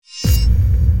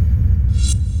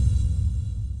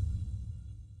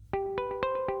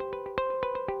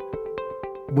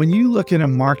When you look at a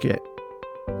market,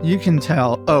 you can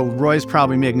tell, oh, Roy's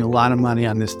probably making a lot of money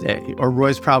on this day, or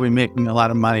Roy's probably making a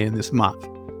lot of money in this month.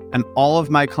 And all of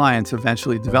my clients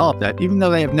eventually develop that, even though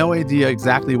they have no idea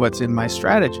exactly what's in my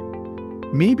strategy.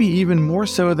 Maybe even more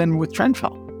so than with trend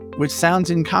follow, which sounds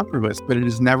incongruous, but it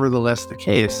is nevertheless the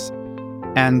case.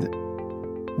 And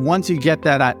once you get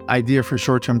that idea for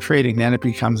short-term trading, then it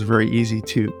becomes very easy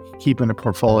to keep in a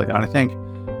portfolio. And I think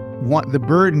the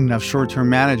burden of short-term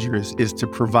managers is to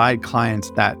provide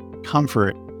clients that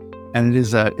comfort. And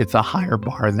it's a higher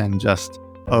bar than just,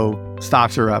 oh,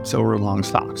 stocks are up, so we're long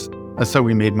stocks. So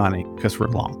we made money because we're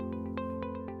long.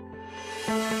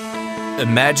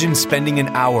 Imagine spending an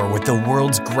hour with the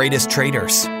world's greatest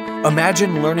traders.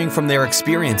 Imagine learning from their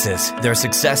experiences, their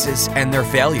successes, and their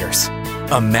failures.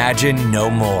 Imagine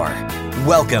no more.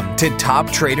 Welcome to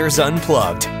Top Traders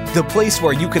Unplugged, the place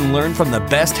where you can learn from the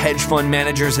best hedge fund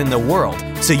managers in the world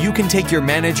so you can take your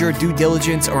manager, due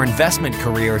diligence, or investment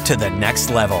career to the next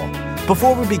level.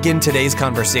 Before we begin today's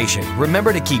conversation,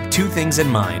 remember to keep two things in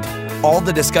mind. All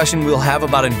the discussion we'll have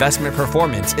about investment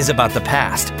performance is about the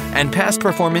past, and past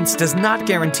performance does not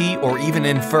guarantee or even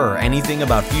infer anything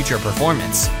about future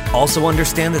performance. Also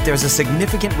understand that there's a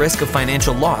significant risk of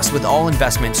financial loss with all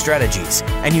investment strategies,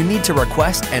 and you need to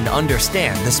request and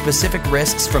understand the specific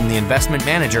risks from the investment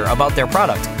manager about their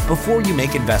product before you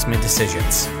make investment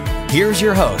decisions. Here's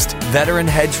your host, veteran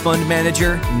hedge fund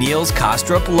manager Niels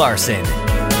Kostrup Larsen.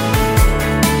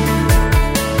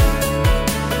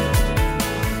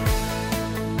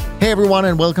 Hey everyone,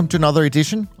 and welcome to another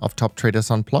edition of Top Traders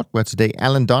Unplugged, where today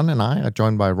Alan Dunn and I are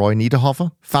joined by Roy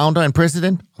Niederhoffer, founder and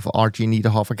president of RG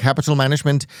Niederhoffer Capital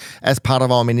Management, as part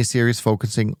of our mini-series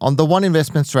focusing on the one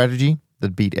investment strategy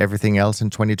that beat everything else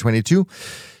in 2022,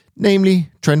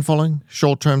 namely trend following,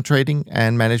 short-term trading,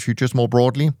 and managed futures more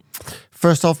broadly.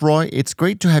 First off, Roy, it's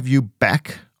great to have you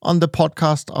back on the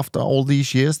podcast after all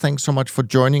these years. Thanks so much for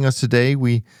joining us today.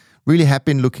 We really have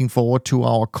been looking forward to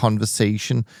our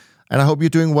conversation. And I hope you're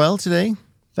doing well today.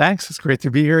 Thanks. It's great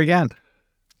to be here again.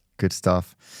 Good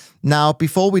stuff. Now,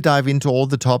 before we dive into all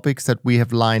the topics that we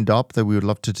have lined up that we would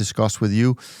love to discuss with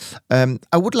you,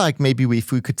 I would like maybe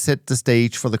if we could set the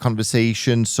stage for the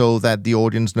conversation so that the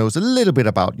audience knows a little bit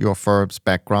about your firm's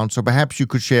background. So perhaps you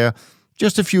could share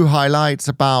just a few highlights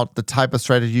about the type of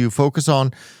strategy you focus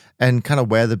on and kind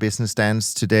of where the business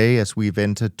stands today as we've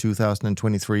entered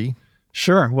 2023.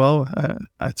 Sure. Well,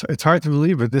 it's hard to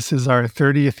believe, but this is our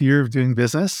 30th year of doing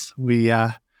business. We,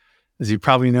 as you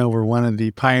probably know, we're one of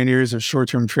the pioneers of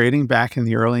short-term trading back in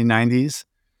the early 90s.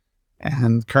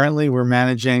 And currently we're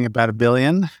managing about $1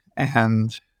 billion,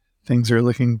 and things are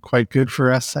looking quite good for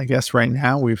us, I guess, right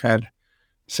now. We've had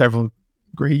several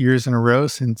great years in a row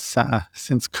since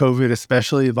COVID,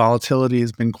 especially. Volatility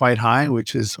has been quite high,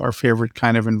 which is our favorite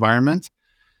kind of environment.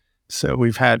 So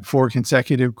we've had 4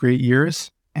 consecutive great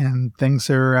years. And things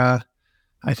are,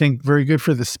 I think, very good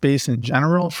for the space in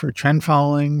general, for trend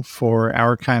following, for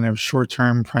our kind of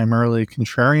short-term, primarily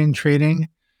contrarian trading.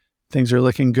 Things are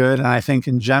looking good. And I think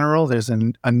in general, there's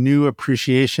a new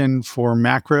appreciation for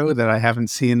macro that I haven't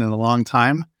seen in a long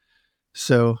time.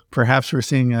 So perhaps we're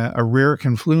seeing a rare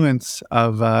confluence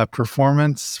of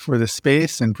performance for the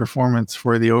space and performance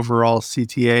for the overall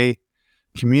CTA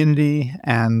community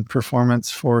and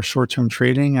performance for short-term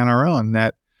trading on our own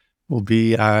that will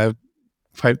be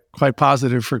quite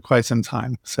positive for quite some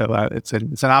time. So it's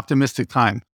an optimistic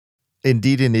time.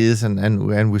 Indeed it is,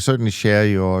 and we certainly share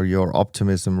your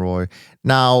optimism, Roy.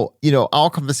 Now, our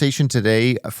conversation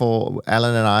today for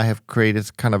Alan and I have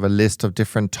created kind of a list of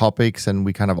different topics, and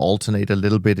we kind of alternate a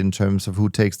little bit in terms of who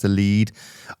takes the lead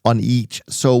on each.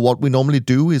 So what we normally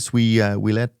do is we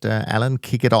let Alan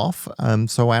kick it off.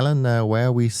 So Alan, where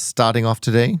are we starting off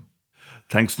today?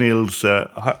 Thanks, Niels.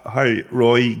 Hi,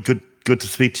 Roy. Good to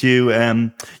speak to you.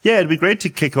 It'd be great to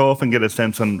kick off and get a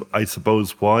sense on, I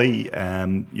suppose, why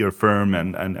your firm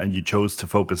and you chose to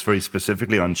focus very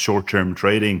specifically on short-term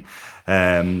trading.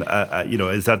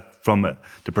 Is that from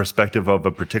the perspective of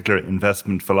a particular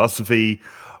investment philosophy,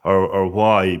 or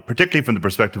why? Particularly from the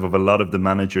perspective of a lot of the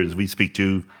managers we speak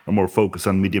to are more focused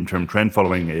on medium-term trend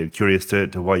following. Curious to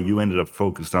why you ended up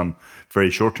focused on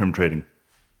very short-term trading.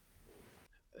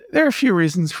 There are a few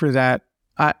reasons for that.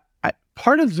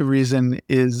 Part of the reason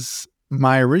is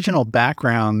my original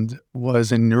background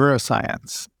was in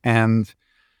neuroscience. And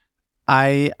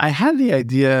I had the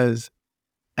ideas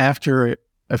after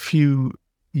a few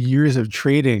years of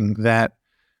trading that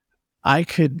I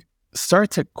could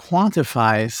start to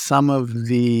quantify some of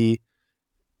the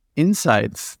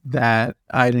insights that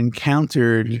I'd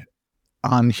encountered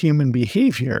on human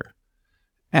behavior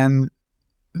and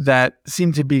that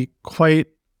seemed to be quite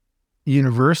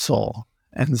universal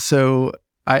And so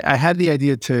I had the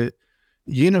idea to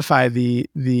unify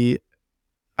the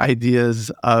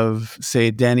ideas of,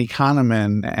 say, Danny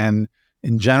Kahneman and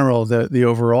in general, the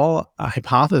overall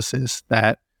hypothesis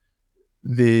that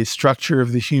the structure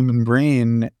of the human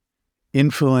brain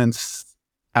influenced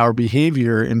our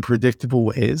behavior in predictable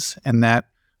ways, and that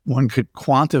one could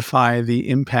quantify the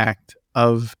impact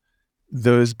of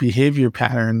those behavior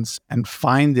patterns and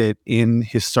find it in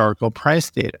historical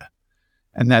price data.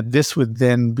 And that this would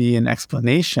then be an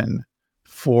explanation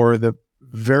for the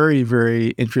very, very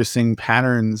interesting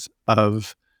patterns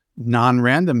of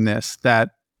non-randomness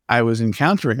that I was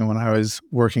encountering when I was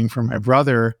working for my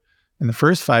brother in the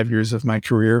first 5 years of my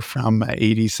career from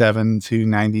 87 to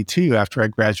 92 after I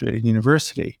graduated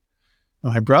university.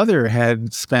 My brother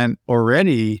had spent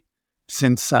already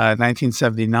since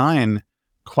 1979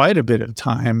 quite a bit of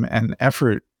time and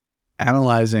effort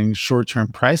analyzing short-term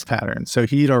price patterns. So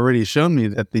he'd already shown me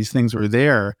that these things were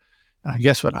there. And I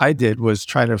guess what I did was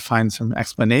try to find some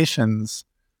explanations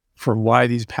for why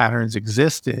these patterns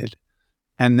existed,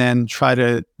 and then try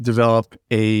to develop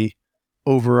a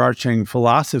overarching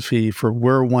philosophy for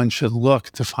where one should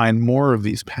look to find more of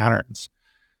these patterns.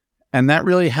 And that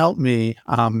really helped me.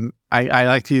 I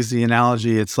like to use the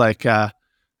analogy. It's like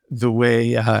the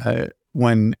way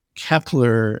when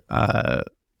Kepler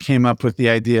came up with the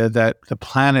idea that the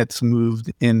planets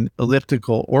moved in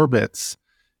elliptical orbits,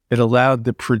 it allowed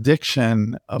the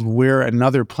prediction of where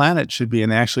another planet should be,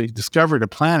 and they actually discovered a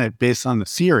planet based on the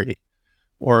theory.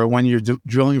 Or when you're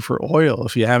drilling for oil,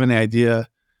 if you have any idea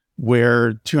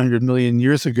where 200 million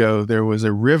years ago there was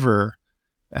a river,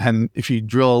 and if you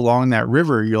drill along that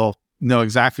river, you'll know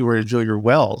exactly where to drill your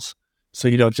wells. So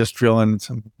you don't just drill in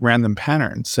some random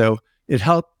pattern. So it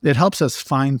helps us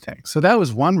find things. So that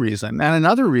was one reason. And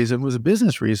another reason was a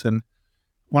business reason.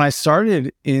 When I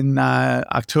started in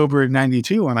October of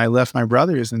 92, when I left my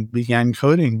brothers and began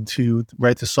coding to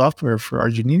write the software for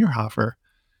RG Niederhoffer,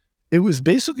 it was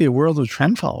basically a world of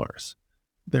trend followers.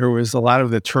 There was a lot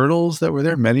of the turtles that were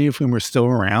there, many of whom are still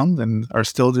around and are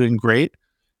still doing great.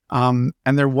 And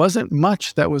there wasn't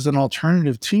much that was an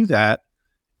alternative to that.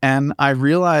 And I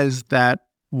realized that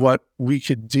what we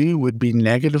could do would be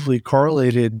negatively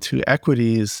correlated to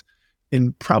equities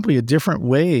in probably a different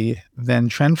way than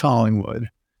trend following would.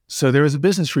 So there was a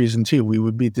business reason too. We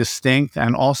would be distinct,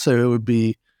 and also it would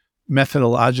be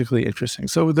methodologically interesting.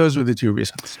 So those were the two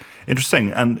reasons.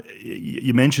 Interesting. And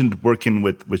you mentioned working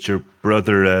with your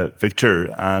brother, Victor,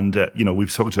 and,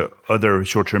 we've spoken to other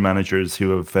short-term managers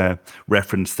who have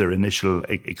referenced their initial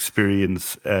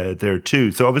experience there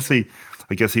too. So obviously,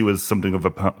 I guess he was something of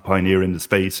a pioneer in the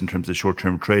space in terms of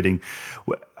short-term trading.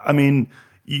 I mean,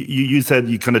 you said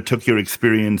you kind of took your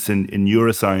experience in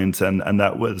neuroscience and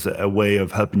that was a way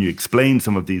of helping you explain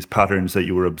some of these patterns that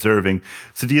you were observing.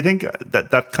 So do you think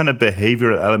that kind of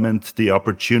behavioral element, the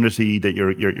opportunity that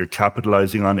you're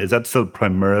capitalizing on, is that still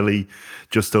primarily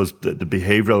just the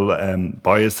behavioral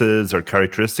biases or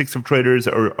characteristics of traders,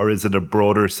 or is it a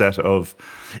broader set of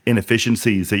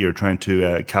inefficiencies that you're trying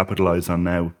to capitalize on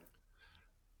now?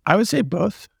 I would say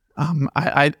both.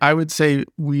 I would say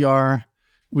we are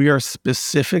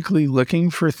specifically looking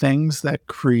for things that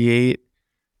create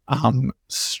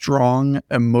strong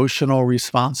emotional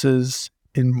responses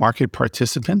in market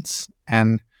participants,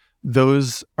 and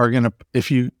those are going to, if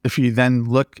you then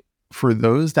look for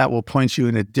those, that will point you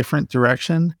in a different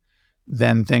direction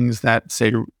than things that,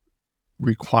 say,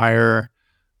 require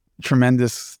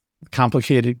tremendous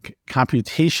complicated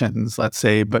computations, let's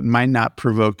say, but might not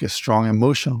provoke a strong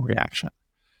emotional reaction.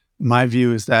 My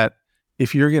view is that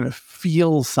if you're going to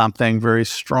feel something very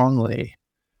strongly,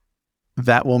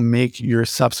 that will make your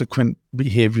subsequent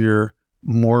behavior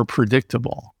more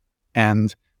predictable.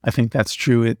 And I think that's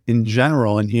true in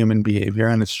general in human behavior,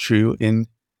 and it's true in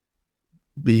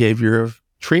behavior of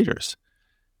traders.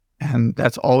 And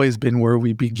that's always been where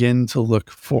we begin to look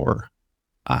for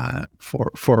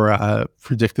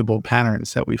predictable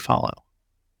patterns that we follow.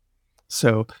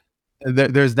 So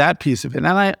there's that piece of it.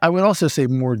 And I would also say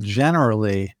more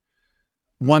generally,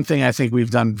 one thing I think we've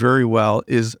done very well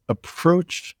is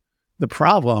approach the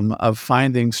problem of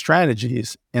finding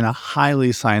strategies in a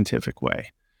highly scientific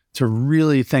way, to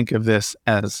really think of this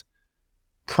as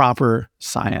proper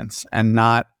science and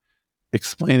not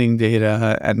explaining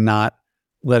data and not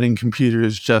letting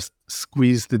computers just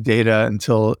squeeze the data and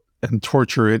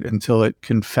torture it until it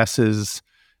confesses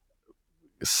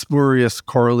spurious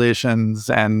correlations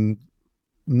and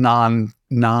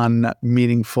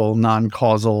non-meaningful,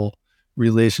 non-causal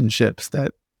relationships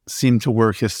that seem to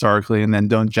work historically and then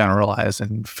don't generalize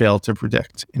and fail to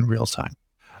predict in real time.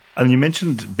 And you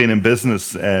mentioned being in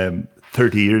business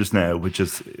 30 years now, which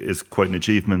is quite an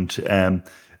achievement. And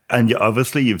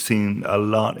obviously you've seen a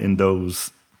lot in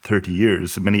those 30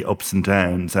 years, many ups and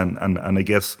downs, and I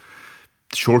guess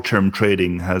short-term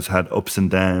trading has had ups and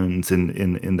downs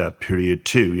in that period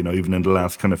too. Even in the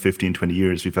last kind of 15, 20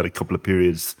 years, we've had a couple of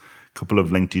periods, couple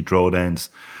of lengthy drawdowns.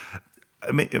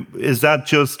 I mean, is that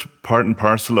just part and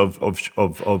parcel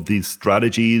of these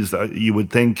strategies? You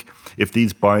would think if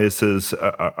these biases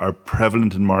are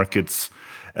prevalent in markets,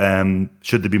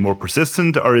 should they be more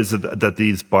persistent, or is it that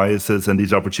these biases and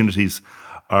these opportunities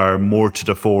are more to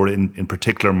the fore in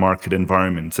particular market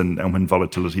environments and when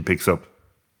volatility picks up?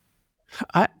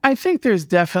 I think there's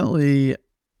definitely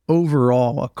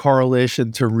overall a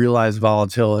correlation to realized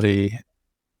volatility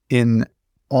in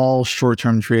all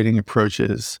short-term trading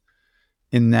approaches,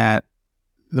 in that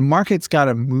the market's got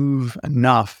to move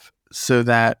enough so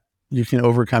that you can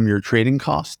overcome your trading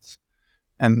costs.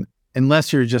 And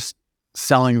unless you're just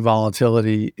selling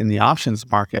volatility in the options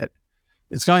market,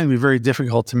 it's going to be very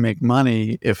difficult to make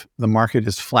money if the market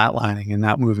is flatlining and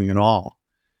not moving at all.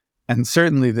 And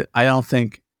certainly I don't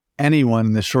think anyone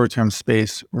in the short-term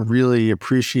space really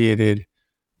appreciated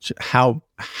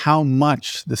how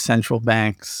much the central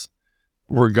banks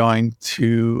were going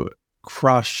to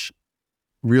crush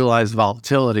realized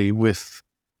volatility with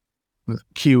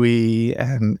QE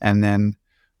and then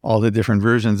all the different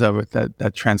versions of it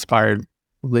that transpired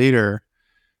later.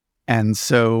 And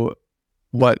so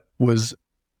what was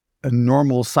a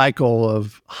normal cycle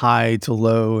of high to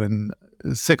low and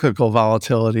cyclical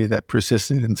volatility that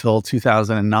persisted until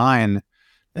 2009,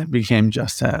 that became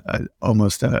just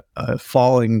almost a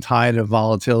falling tide of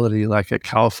volatility, like a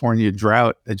California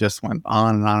drought that just went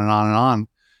on and on and on and on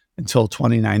until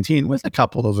 2019, with a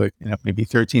couple of, maybe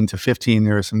 13 to 15.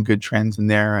 There were some good trends in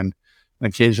there and an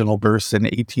occasional burst in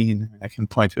 18. I can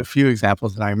point to a few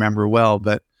examples that I remember well,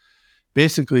 but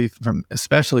basically from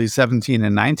especially 17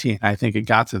 and 19, I think it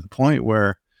got to the point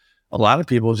where a lot of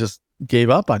people just gave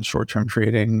up on short-term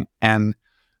trading. And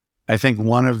I think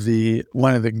one of the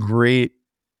great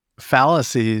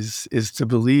fallacies is to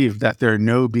believe that there are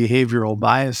no behavioral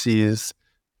biases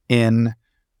in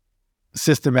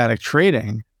systematic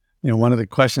trading. One of the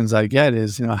questions I get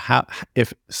is, how,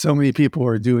 if so many people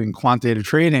are doing quantitative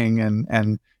trading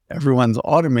and everyone's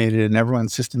automated and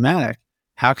everyone's systematic,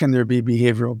 how can there be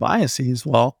behavioral biases?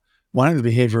 Well, one of the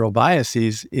behavioral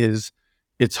biases is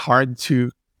it's hard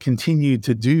to continue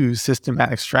to do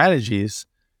systematic strategies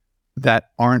that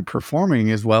aren't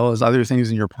performing as well as other things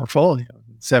in your portfolio.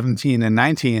 17 and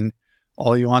 19,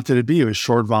 all you wanted to be was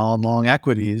short vol and long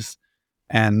equities.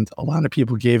 And a lot of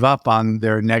people gave up on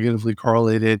their negatively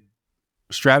correlated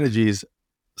strategies,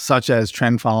 such as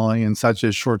trend following and such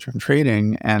as short-term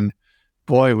trading. And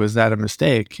boy, was that a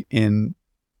mistake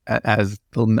as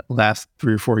the last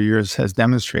 3 or 4 years has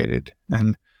demonstrated.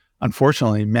 And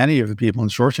unfortunately, many of the people in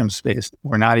short-term space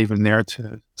were not even there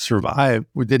to survive.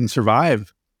 We didn't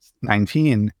survive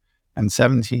 19 and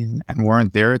 17 and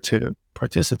weren't there to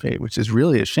participate, which is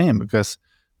really a shame, because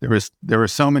there were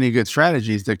so many good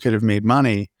strategies that could have made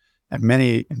money, and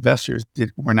many investors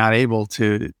were not able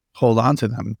to hold on to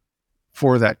them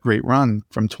for that great run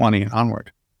from 20 and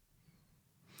onward.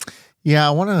 Yeah,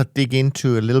 I want to dig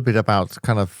into a little bit about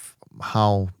kind of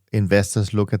how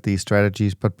investors look at these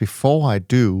strategies. But before I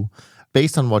do,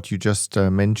 based on what you just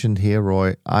mentioned here,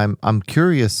 Roy, I'm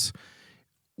curious,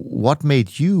 what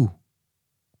made you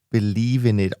believe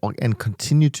in it and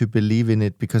continue to believe in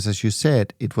it? Because as you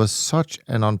said, it was such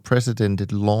an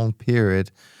unprecedented long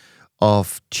period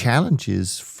of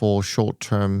challenges for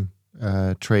short-term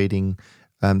trading.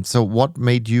 So what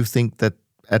made you think that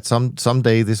at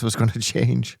someday this was going to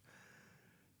change?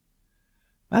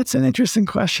 That's an interesting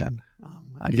question.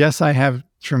 I guess I have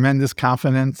tremendous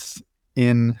confidence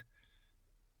in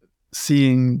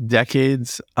seeing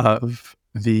decades of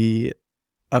the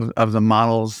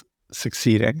models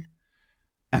succeeding.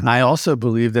 And I also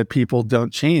believe that people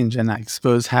don't change. And I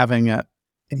suppose having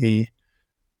a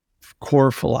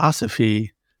core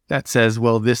philosophy that says,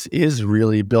 well, this is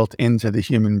really built into the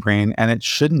human brain and it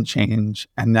shouldn't change,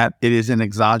 and that it is an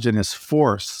exogenous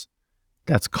force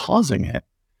that's causing it,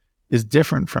 is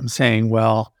different from saying,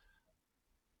 well,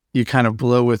 you kind of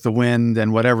blow with the wind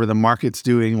and whatever the market's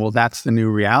doing, well, that's the new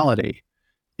reality.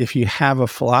 If you have a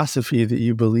philosophy that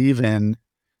you believe in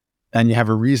and you have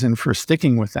a reason for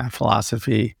sticking with that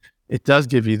philosophy, it does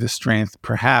give you the strength,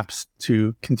 perhaps,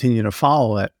 to continue to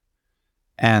follow it.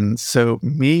 And so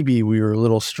maybe we were a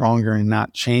little stronger in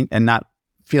not change and not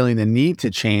feeling the need to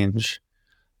change.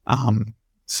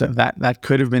 So that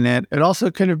could have been it. It also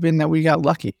could have been that we got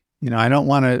lucky. I don't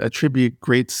want to attribute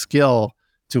great skill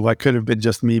to what could have been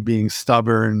just me being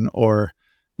stubborn or,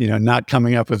 not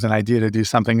coming up with an idea to do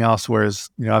something else, whereas,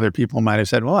 other people might have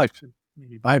said, well, I should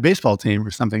maybe buy a baseball team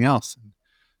or something else.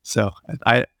 So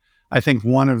I think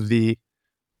one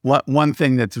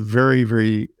thing that's very,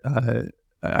 very,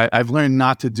 I've learned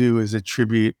not to do is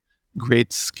attribute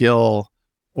great skill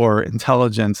or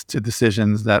intelligence to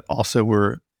decisions that also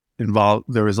were involved.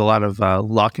 There was a lot of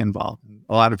luck involved.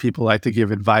 A lot of people like to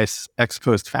give advice ex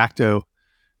post facto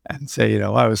and say,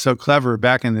 I was so clever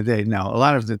back in the day. No, a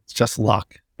lot of it's just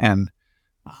luck, and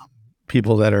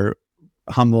people that are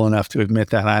humble enough to admit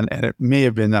that. And it may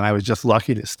have been that I was just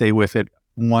lucky to stay with it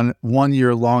one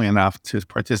year long enough to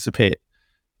participate.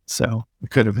 So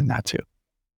it could have been that too.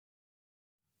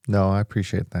 No, I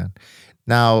appreciate that.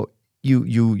 Now,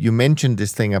 you mentioned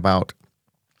this thing about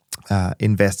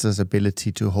investors'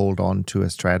 ability to hold on to a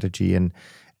strategy, and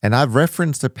I've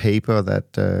referenced a paper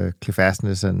that Cliff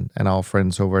Asness and our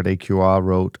friends over at AQR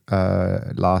wrote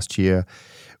last year,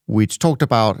 which talked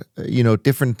about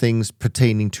different things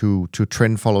pertaining to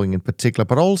trend following in particular,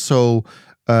 but also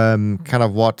kind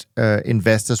of what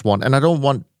investors want. And I don't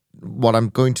want what I'm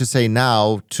going to say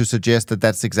now to suggest that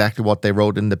that's exactly what they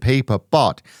wrote in the paper,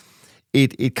 but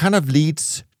it kind of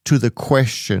leads to the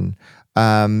question,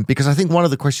 because I think one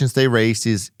of the questions they raised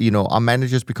is, are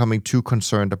managers becoming too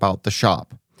concerned about the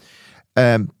Sharpe?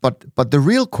 But the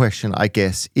real question, I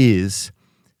guess, is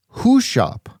whose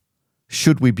Sharpe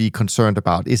should we be concerned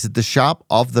about? Is it the Sharpe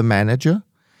of the manager,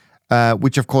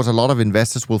 which of course a lot of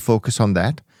investors will focus on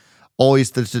that? Or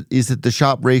is it the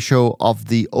Sharpe ratio of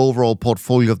the overall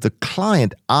portfolio of the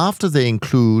client after they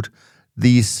include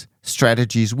these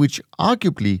strategies, which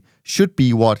arguably should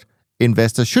be what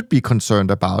investors should be concerned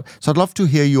about? So I'd love to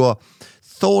hear your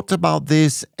thoughts about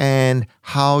this and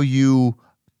how you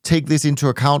take this into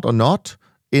account or not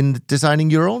in designing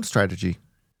your own strategy.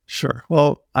 Sure.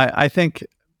 Well, I think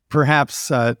perhaps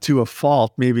to a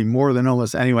fault, maybe more than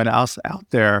almost anyone else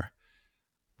out there,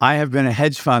 I have been a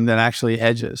hedge fund that actually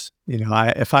hedges.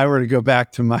 If I were to go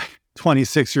back to my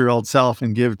 26-year-old self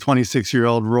and give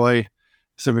 26-year-old Roy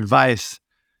some advice,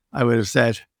 I would have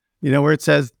said, where it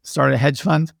says start a hedge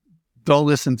fund, don't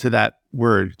listen to that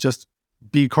word. Just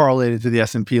be correlated to the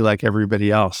S&P like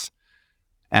everybody else.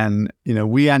 And,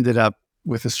 we ended up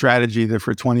with a strategy that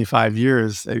for 25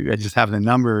 years, I just have the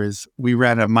number, is we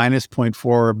ran a minus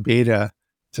 0.4 beta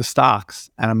to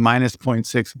stocks and a minus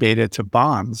 0.6 beta to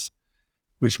bonds,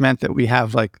 which meant that we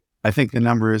have I think the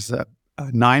number is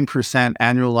 9%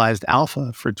 annualized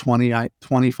alpha for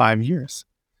 25 years.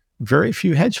 Very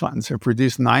few hedge funds have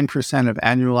produced 9% of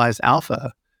annualized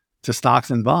alpha to stocks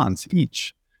and bonds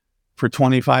each for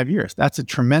 25 years. That's a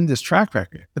tremendous track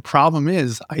record. The problem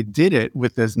is I did it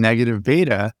with this negative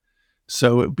beta,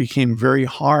 so it became very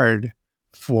hard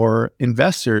for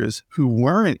investors who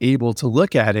weren't able to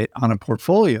look at it on a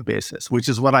portfolio basis, which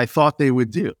is what I thought they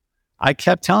would do. I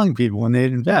kept telling people when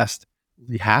they'd invest,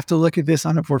 you have to look at this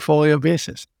on a portfolio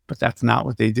basis, but that's not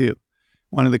what they do.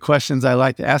 One of the questions I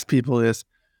like to ask people is,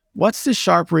 what's the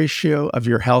Sharpe ratio of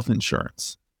your health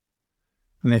insurance?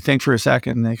 And they think for a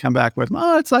second and they come back with,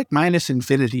 it's like minus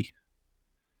infinity.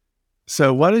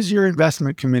 So what does your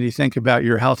investment committee think about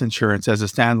your health insurance as a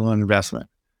standalone investment?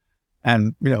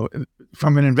 And,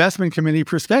 from an investment committee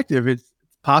perspective, it's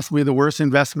possibly the worst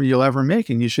investment you'll ever make.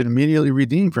 And you should immediately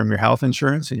redeem from your health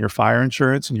insurance and your fire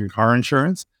insurance and your car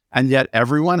insurance. And yet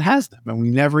everyone has them. And we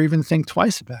never even think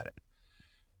twice about it.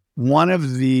 One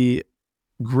of the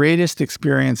greatest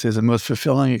experiences and most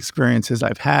fulfilling experiences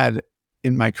I've had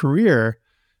in my career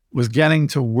was getting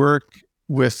to work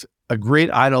with a great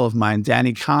idol of mine,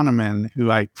 Danny Kahneman,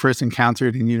 who I first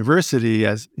encountered in university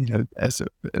as an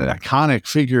iconic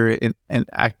figure in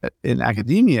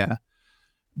academia.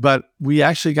 But we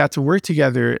actually got to work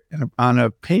together on a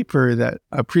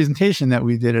presentation that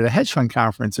we did at a hedge fund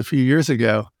conference a few years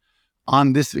ago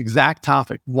on this exact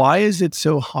topic. Why is it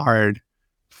so hard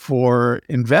for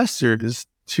investors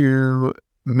to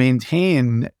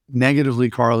maintain negatively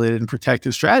correlated and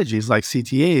protective strategies like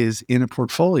CTAs in a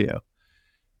portfolio?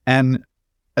 And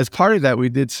as part of that, we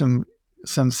did some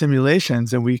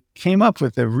simulations, and we came up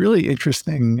with a really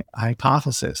interesting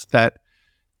hypothesis that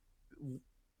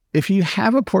if you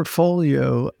have a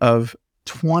portfolio of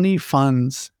 20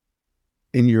 funds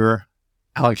in your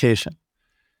allocation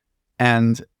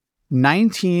and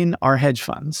 19 are hedge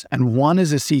funds and one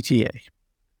is a CTA,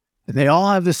 they all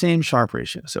have the same Sharpe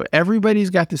ratio. So everybody's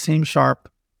got the same Sharpe,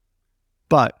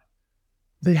 but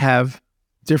they have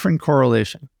different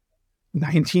correlation.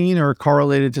 19 are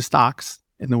correlated to stocks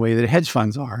in the way that hedge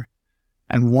funds are,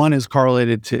 and one is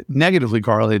negatively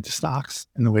correlated to stocks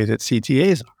in the way that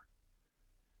CTAs are.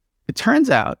 It turns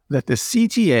out that the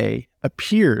CTA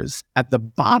appears at the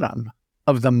bottom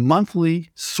of the monthly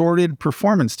sorted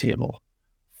performance table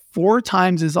 4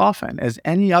 times as often as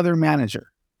any other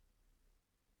manager,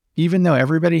 even though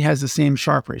everybody has the same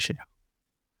Sharpe ratio.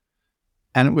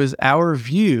 And it was our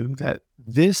view that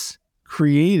this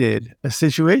created a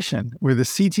situation where the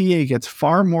CTA gets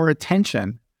far more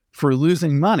attention for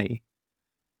losing money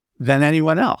than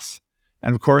anyone else.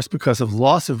 And of course, because of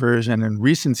loss aversion and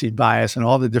recency bias and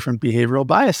all the different behavioral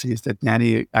biases that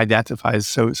Danny identifies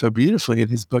so beautifully in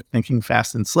his book, Thinking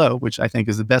Fast and Slow, which I think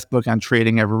is the best book on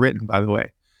trading ever written, by the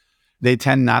way. They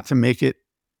tend not to make it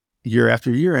year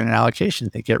after year in an allocation.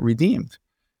 They get redeemed.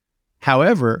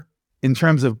 However, in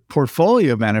terms of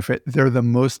portfolio benefit, they're the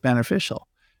most beneficial.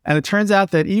 And it turns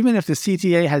out that even if the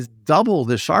CTA has double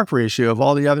the Sharpe ratio of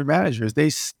all the other managers,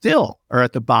 they still are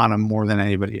at the bottom more than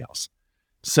anybody else.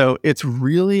 So it's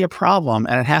really a problem,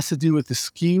 and it has to do with the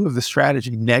skew of the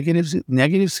strategy.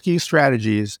 Negative skew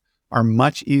strategies are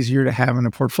much easier to have in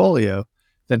a portfolio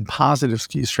than positive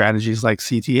skew strategies like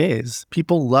CTAs.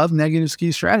 People love negative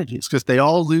skew strategies because they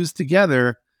all lose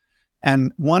together.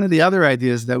 And one of the other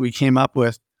ideas that we came up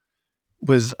with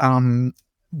was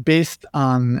based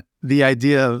on the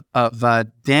idea of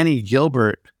Danny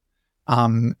Gilbert,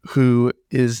 who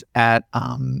is at,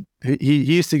 he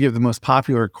used to give the most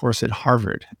popular course at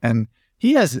Harvard. And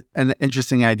he has an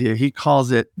interesting idea. He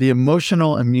calls it the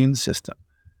emotional immune system.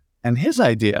 And his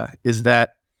idea is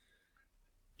that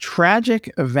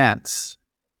tragic events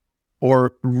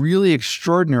or really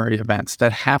extraordinary events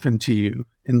that happen to you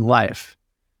in life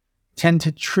tend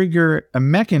to trigger a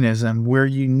mechanism where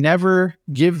you never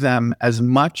give them as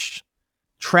much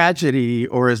tragedy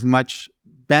or as much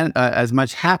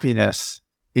happiness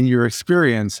in your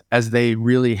experience as they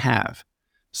really have.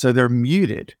 So they're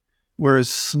muted. Whereas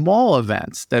small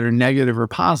events that are negative or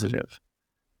positive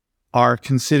are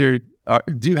considered,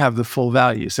 do have the full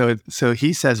value. So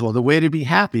he says, well, the way to be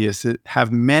happy is to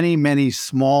have many, many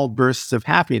small bursts of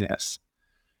happiness.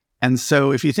 And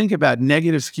so if you think about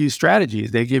negative skew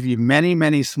strategies, they give you many,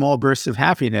 many small bursts of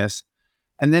happiness,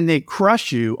 and then they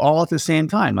crush you all at the same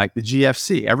time, like the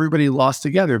GFC. Everybody lost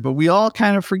together, but we all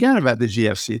kind of forget about the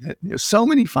GFC. That, so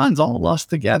many funds all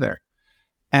lost together.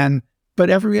 But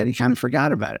everybody kind of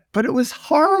forgot about it. But it was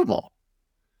horrible.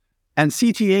 And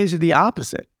CTAs are the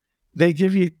opposite. They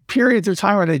give you periods of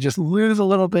time where they just lose a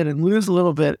little bit, and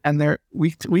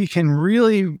we can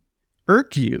really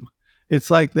irk you. It's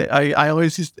like I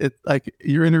always it's like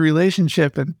you're in a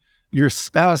relationship and your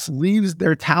spouse leaves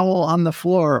their towel on the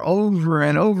floor over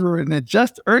and over, and it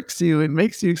just irks you. It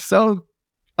makes you so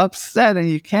upset, and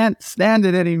you can't stand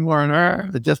it anymore.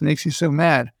 And it just makes you so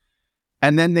mad.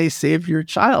 And then they save your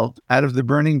child out of the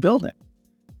burning building.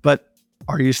 But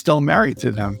are you still married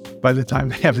to them by the time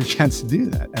they have the chance to do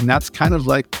that? And that's kind of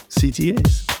like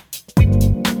CTAs.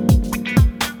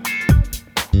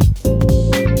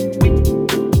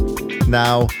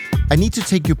 Now, I need to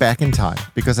take you back in time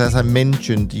because, as I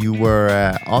mentioned, you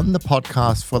were on the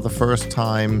podcast for the first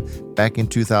time back in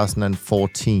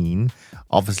 2014.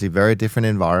 Obviously, very different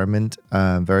environment,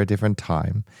 very different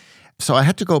time. So I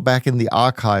had to go back in the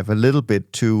archive a little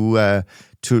bit to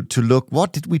look,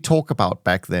 what did we talk about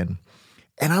back then?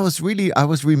 And I was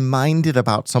reminded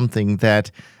about something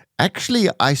that actually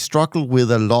I struggled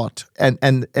with a lot.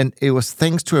 And it was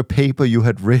thanks to a paper you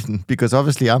had written, because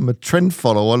obviously I'm a trend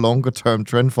follower, longer term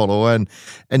trend follower.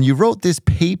 And you wrote this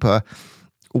paper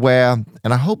where,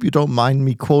 and I hope you don't mind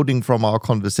me quoting from our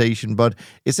conversation, but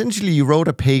essentially you wrote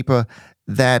a paper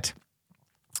that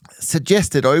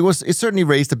suggested, or it certainly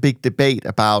raised a big debate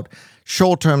about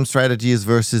short-term strategies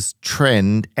versus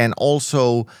trend, and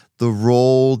also the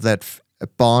role that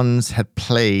bonds had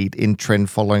played in trend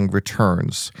following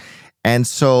returns. And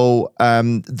so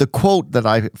the quote that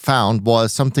I found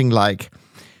was something like,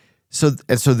 so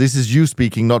this is you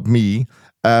speaking, not me.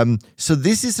 So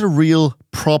this is a real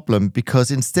problem because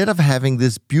instead of having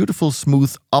this beautiful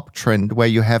smooth uptrend where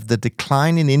you have the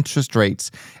decline in interest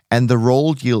rates and the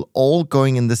roll yield all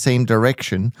going in the same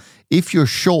direction, if you're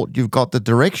short, you've got the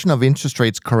direction of interest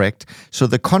rates correct, so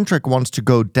the contract wants to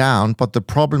go down, but the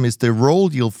problem is the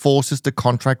roll yield forces the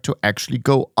contract to actually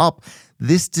go up.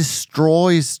 This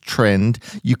destroys trend.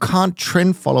 You can't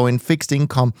trend follow in fixed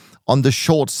income on the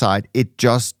short side. It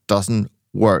just doesn't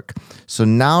work. So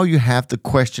now you have the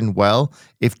question, well,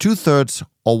 if 2/3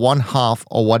 or 1/2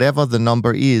 or whatever the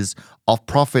number is of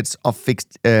profits of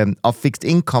fixed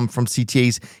income from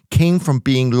CTAs came from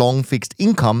being long fixed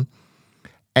income,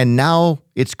 and now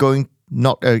it's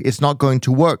not going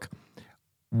to work.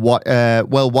 What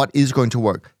is going to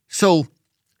work? So,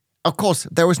 of course,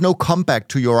 there was no comeback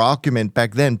to your argument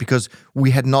back then because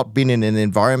we had not been in an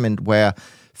environment where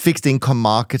fixed income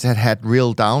markets had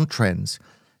real downtrends.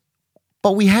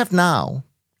 But we have now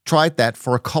tried that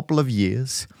for a couple of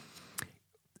years.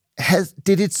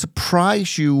 Did it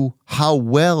surprise you how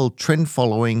well trend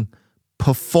following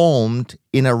performed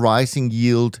in a rising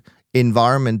yield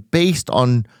environment based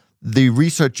on the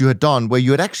research you had done, where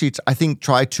you had actually, I think,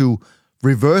 tried to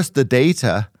reverse the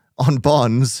data on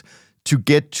bonds to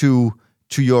get to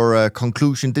your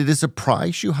conclusion? Did it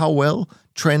surprise you how well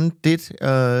trend did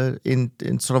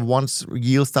in sort of once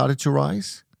yield started to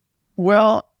rise?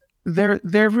 Well, there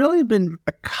have really been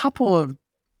a couple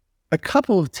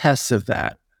of tests of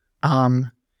that.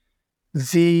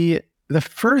 The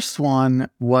first one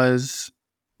was,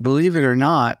 believe it or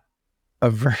not,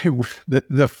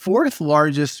 the fourth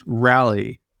largest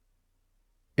rally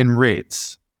in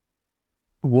rates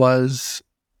was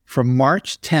from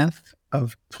March 10th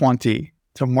of 20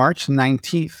 to March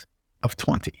 19th of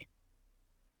 20.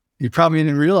 You probably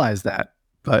didn't realize that,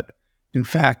 but in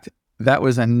fact, that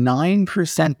was a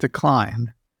 9%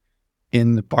 decline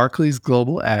in the Barclays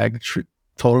Global Ag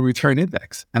Total Return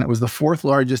Index. And it was the fourth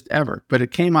largest ever, but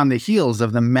it came on the heels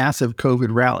of the massive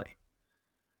COVID rally.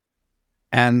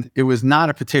 And it was not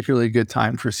a particularly good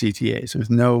time for CTAs. There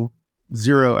was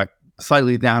zero,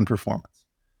 slightly down performance.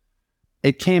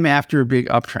 It came after a big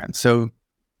uptrend. So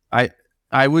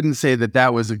I wouldn't say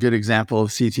that was a good example of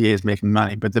CTAs making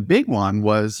money, but the big one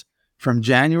was from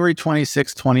January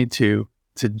 26, 22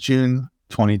 to June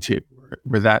 22,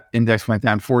 where that index went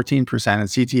down 14% and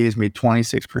CTAs made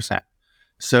 26%.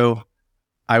 So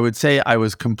I would say I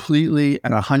was completely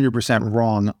and 100%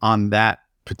 wrong on that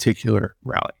particular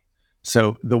rally.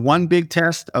 So the one big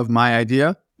test of my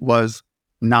idea was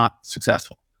not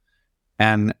successful.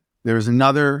 And there was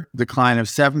another decline of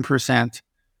 7%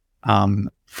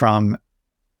 from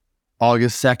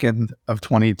August 2nd of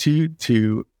 22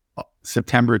 to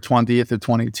September 20th of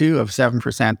 22 of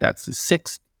 7%. That's the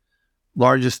sixth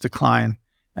largest decline.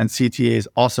 And CTAs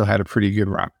also had a pretty good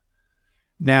run.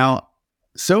 Now,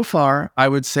 so far, I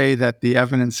would say that the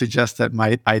evidence suggests that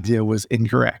my idea was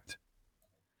incorrect.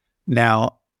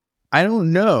 Now, I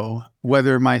don't know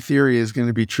whether my theory is going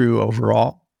to be true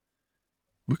overall,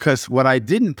 because what I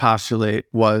didn't postulate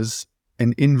was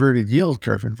an inverted yield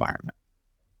curve environment,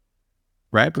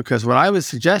 right? Because what I was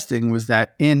suggesting was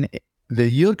that the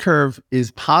yield curve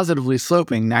is positively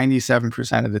sloping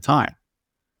 97% of the time,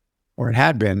 or it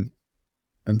had been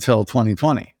until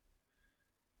 2020.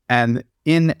 And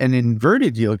in an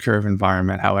inverted yield curve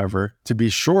environment, however, to be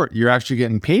short, you're actually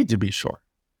getting paid to be short.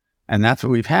 And that's what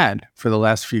we've had for the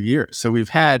last few years. So we've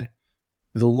had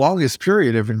the longest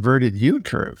period of inverted yield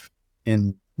curve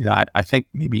in, I think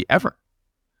maybe ever.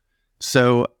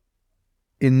 So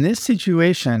in this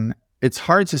situation, it's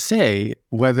hard to say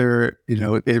whether,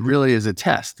 it really is a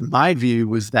test. My view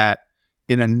was that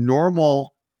in a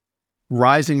normal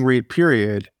rising rate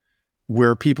period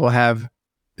where people have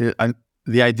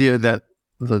the idea that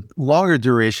the longer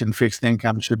duration fixed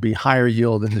income should be higher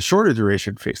yield than the shorter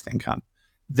duration fixed income,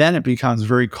 then it becomes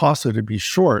very costly to be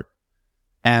short,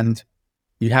 and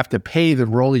you have to pay the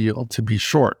roll yield to be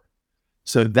short.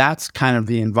 So that's kind of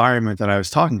the environment that I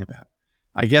was talking about.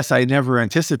 I guess I never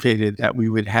anticipated that we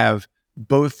would have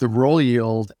both the roll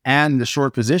yield and the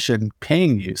short position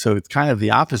paying you. So it's kind of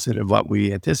the opposite of what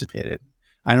we anticipated.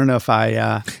 I don't know if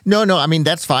I... No, I mean,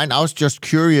 that's fine. I was just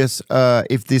curious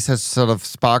if this has sort of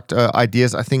sparked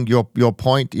ideas. I think your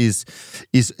point is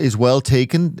well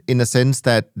taken in a sense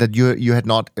that you had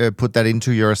not put that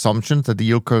into your assumptions that the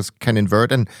yield curves can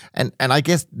invert. And I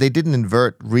guess they didn't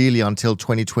invert really until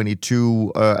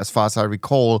 2022, as far as I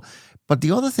recall. But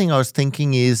the other thing I was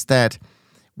thinking is that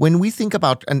when we think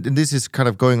about, and this is kind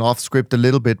of going off script a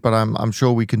little bit, but I'm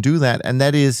sure we can do that, and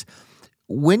that is,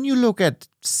 when you look at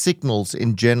signals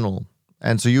in general,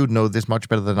 and so you know this much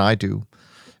better than I do,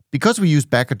 because we use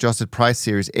back-adjusted price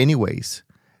series anyways,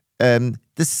 the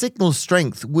signal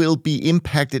strength will be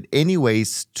impacted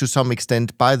anyways to some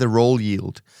extent by the roll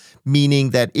yield,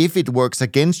 meaning that if it works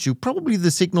against you, probably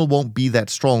the signal won't be that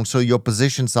strong, so your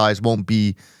position size won't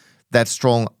be that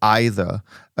strong either.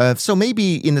 So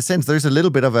maybe, in a sense, there's a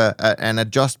little bit of an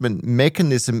adjustment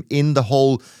mechanism in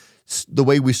the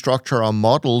way we structure our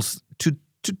models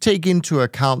to take into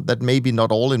account that maybe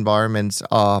not all environments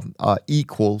are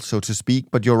equal, so to speak.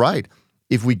 But you're right.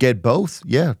 If we get both,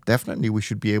 yeah, definitely we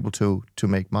should be able to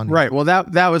make money. Right. Well,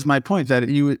 that was my point, that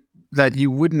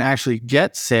you wouldn't actually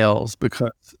get sales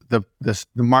because the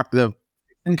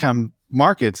income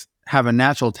markets have a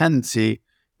natural tendency,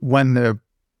 when the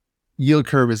yield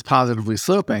curve is positively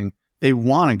sloping, they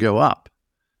want to go up.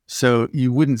 So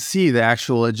you wouldn't see the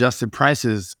actual adjusted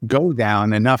prices go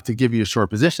down enough to give you a short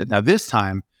position. Now, this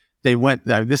time,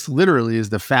 this literally is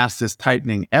the fastest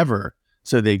tightening ever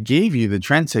So they gave you the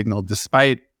trend signal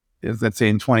despite, let's say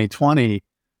in 2020,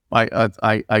 I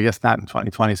guess not in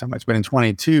 2020 so much, but in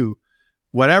 22,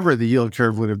 whatever the yield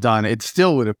curve would have done, it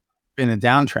still would have been a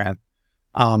downtrend.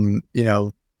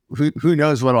 Who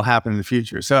knows what will happen in the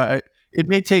future? So it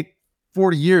may take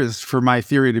 40 years for my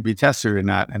theory to be tested or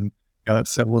not, and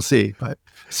so we'll see. But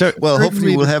so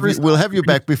hopefully we'll have you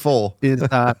back before. Is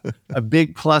a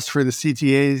big plus for the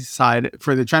CTA side,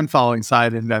 for the trend following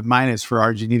side, and a minus for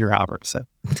RG Niederhoffer. So,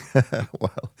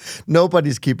 well,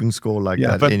 nobody's keeping score like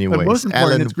that anyway. But most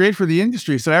important, it's great for the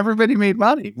industry. So everybody made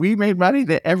money. We made money.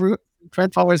 Every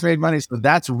trend followers made money. So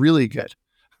that's really good.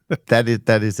 That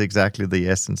is exactly the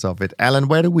essence of it. Alan,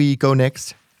 where do we go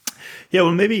next? Yeah,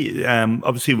 well, maybe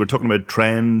obviously we're talking about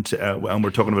trend, and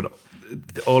we're talking about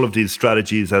all of these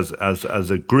strategies as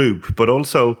a group, but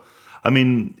also, I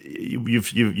mean,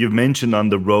 you've mentioned on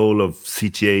the role of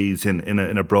CTAs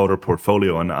in a broader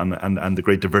portfolio and the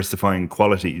great diversifying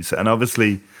qualities, and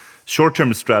obviously,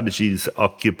 short-term strategies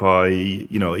occupy a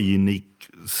unique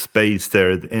space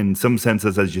there. In some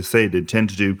senses, as you say, they tend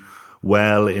to do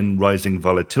well in rising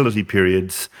volatility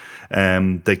periods.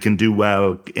 They can do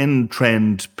well in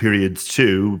trend periods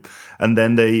too. And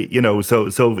then they,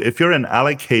 so if you're an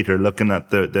allocator looking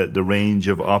at the range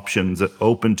of options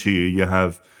open to you, you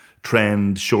have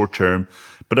trend, short term,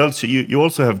 but also you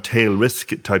also have tail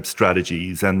risk type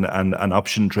strategies and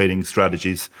option trading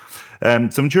strategies. So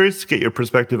I'm curious to get your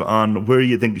perspective on where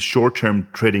you think short-term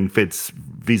trading fits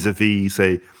vis-a-vis,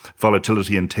 say,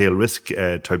 volatility and tail risk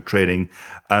type trading,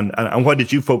 and why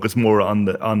did you focus more on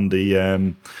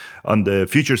the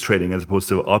futures trading as opposed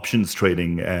to options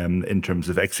trading in terms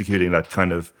of executing that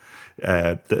kind of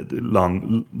the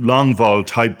long vol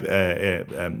type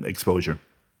exposure?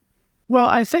 Well,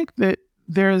 I think that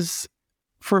there's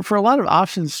for a lot of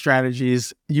options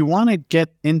strategies, you want to get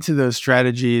into those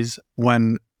strategies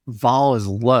when vol is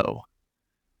low.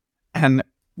 And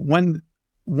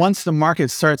once the market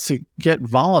starts to get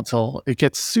volatile, it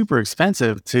gets super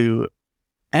expensive to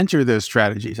enter those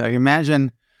strategies. I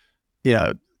imagine,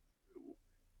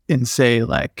 in say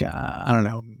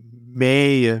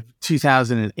May of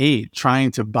 2008,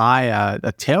 trying to buy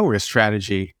a tail risk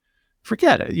strategy,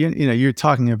 forget it. You're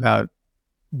talking about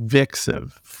VIX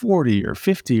of 40 or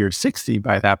 50 or 60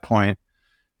 by that point.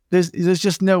 There's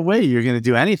just no way you're going to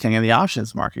do anything in the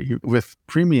options market with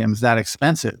premiums that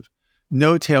expensive.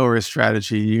 No tail risk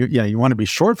strategy. You want to be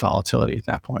short volatility at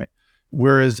that point.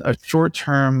 Whereas a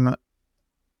short-term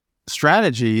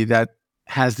strategy that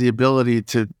has the ability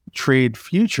to trade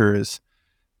futures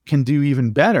can do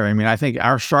even better. I mean, I think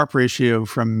our Sharpe ratio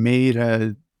from May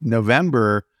to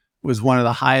November was one of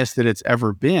the highest that it's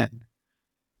ever been.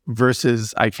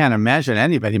 Versus, I can't imagine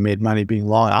anybody made money being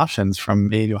long options from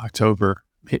May to October.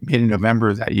 Made in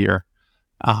November that year,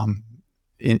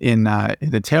 in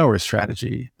the tail risk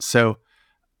strategy. So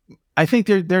I think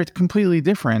they're completely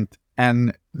different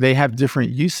and they have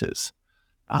different uses.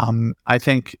 I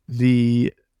think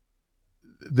the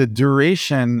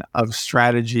duration of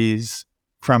strategies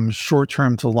from short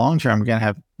term to long term are going to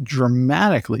have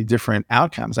dramatically different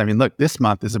outcomes. I mean, look, this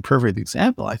month is a perfect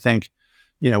example. I think,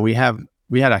 we had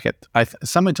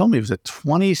someone told me it was a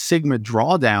 20 sigma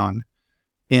drawdown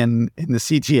in the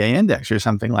CTA index or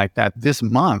something like that this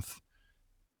month.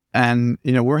 And,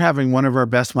 we're having one of our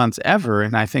best months ever.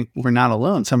 And I think we're not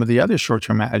alone. Some of the other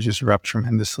short-term managers are up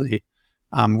tremendously.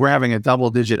 We're having a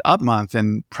double-digit up month,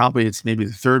 and probably it's maybe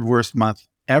the third worst month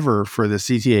ever for the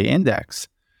CTA index.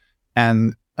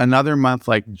 And another month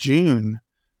like June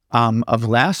of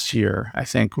last year, I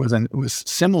think was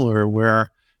similar,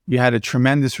 where you had a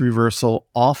tremendous reversal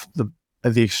off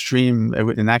the extreme.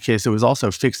 In that case, it was also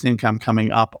fixed income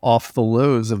coming up off the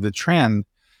lows of the trend.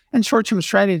 And short-term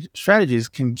strategies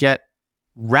can get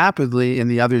rapidly in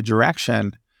the other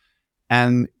direction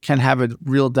and can have a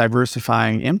real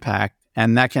diversifying impact.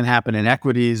 And that can happen in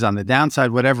equities, on the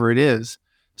downside, whatever it is.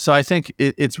 So I think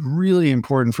it's really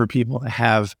important for people to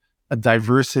have a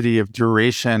diversity of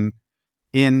duration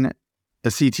in a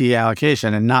CTA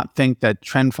allocation and not think that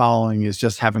trend following is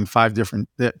just having five different,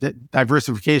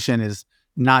 diversification is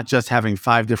not just having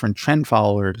five different trend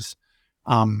followers.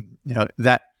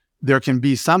 That there can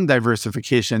be some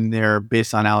diversification there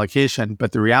based on allocation,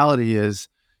 but the reality is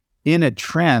in a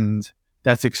trend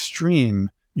that's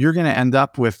extreme, you're going to end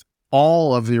up with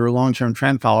all of your long-term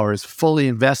trend followers fully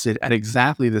invested at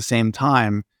exactly the same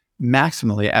time,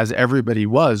 maximally, as everybody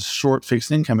was short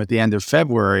fixed income at the end of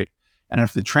February. And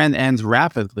if the trend ends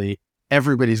rapidly,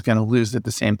 everybody's going to lose at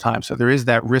the same time. So there is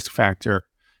that risk factor.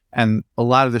 And a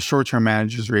lot of the short-term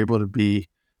managers are able to be,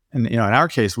 and in our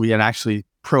case, we had actually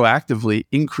proactively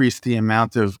increased the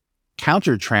amount of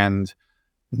counter trend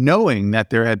knowing that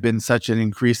there had been such an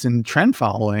increase in trend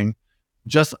following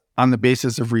just on the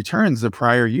basis of returns the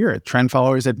prior year. Trend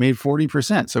followers had made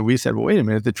 40%. So we said, well, wait a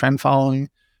minute, the trend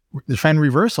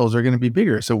reversals are going to be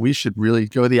bigger. So we should really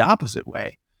go the opposite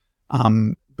way.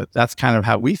 But that's kind of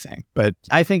how we think. But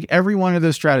I think every one of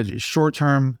those strategies,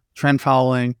 short-term, trend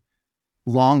following,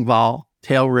 long vol,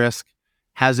 tail risk,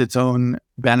 has its own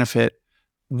benefit.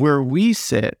 Where we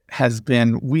sit has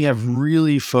been, we have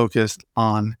really focused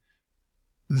on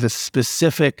the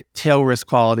specific tail risk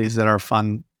qualities that our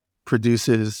fund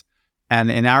produces. And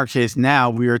in our case now,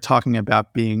 we are talking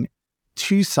about being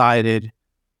two-sided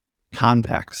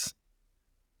convex,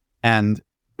 and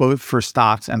both for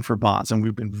stocks and for bonds. And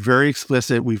we've been very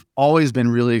explicit. We've always been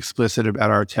really explicit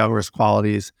about our tail risk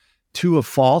qualities to a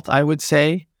fault, I would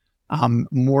say,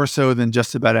 more so than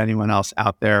just about anyone else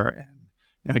out there.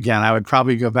 And again, I would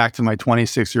probably go back to my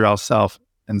 26-year-old self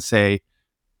and say,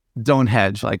 don't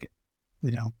hedge. Like,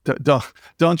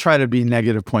 don't try to be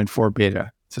negative 0.4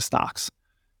 beta to stocks.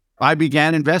 I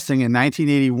began investing in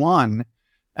 1981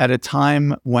 at a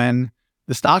time when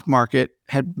the stock market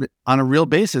had, on a real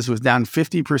basis, was down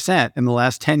 50% in the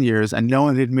last 10 years, and no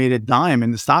one had made a dime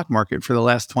in the stock market for the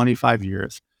last 25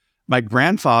 years. My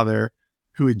grandfather,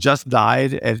 who had just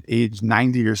died at age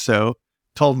 90 or so,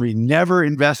 told me, never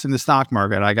invest in the stock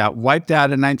market. I got wiped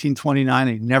out in 1929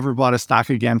 and he never bought a stock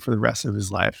again for the rest of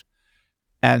his life.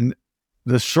 And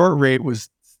the short rate was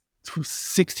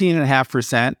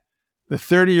 16.5%. The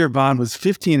 30-year bond was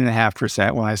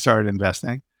 15.5% when I started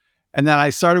investing. And then I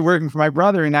started working for my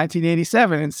brother in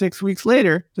 1987. And 6 weeks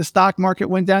later, the stock market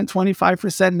went down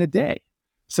 25% in a day.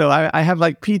 So I have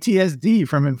like PTSD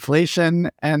from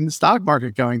inflation and the stock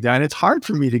market going down. It's hard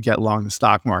for me to get long the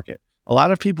stock market. A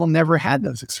lot of people never had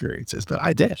those experiences, but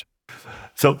I did.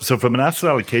 So from an asset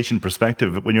allocation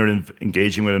perspective, when you're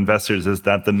engaging with investors, is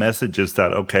that the message is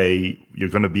that, okay, you're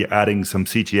going to be adding some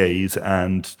CTAs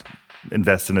and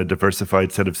invest in a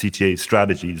diversified set of CTA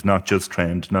strategies, not just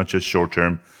trend, not just short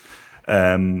term.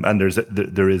 And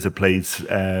there is a place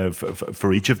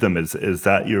for each of them. Is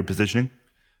that your positioning?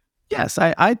 Yes,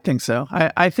 I think so.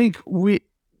 I think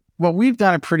what we've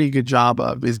done a pretty good job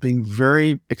of is being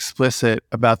very explicit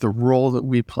about the role that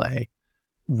we play,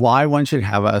 why one should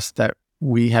have us, that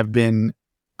we have been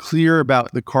clear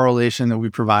about the correlation that we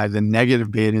provide, the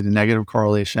negative beta, the negative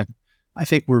correlation. I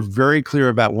think we're very clear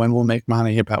about when we'll make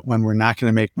money, about when we're not going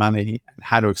to make money, and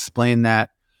how to explain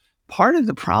that. Part of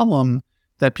the problem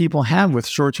that people have with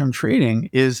short-term trading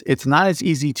is it's not as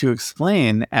easy to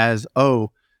explain as,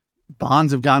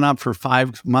 bonds have gone up for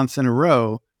 5 months in a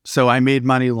row, so I made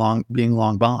money being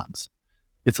long bonds.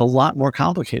 It's a lot more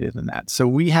complicated than that. So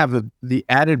we have the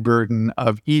added burden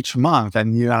of each month,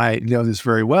 and you and I know this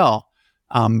very well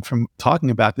from talking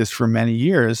about this for many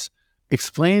years,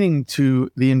 explaining to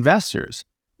the investors,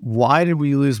 why did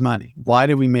we lose money? Why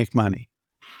did we make money?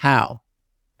 How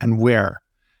and where?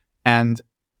 And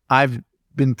I've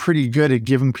been pretty good at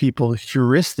giving people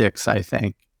heuristics, I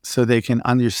think, so they can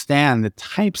understand the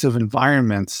types of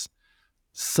environments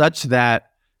such that,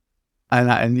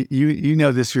 and you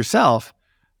know this yourself,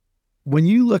 when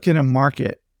you look at a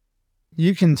market,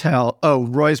 you can tell,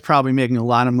 Roy's probably making a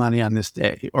lot of money on this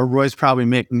day, or Roy's probably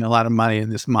making a lot of money in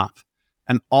this month.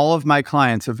 And all of my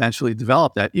clients eventually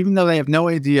develop that, even though they have no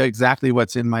idea exactly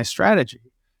what's in my strategy,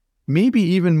 maybe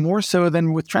even more so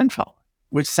than with trend following,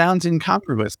 which sounds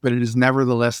incongruous, but it is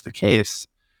nevertheless the case.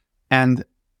 And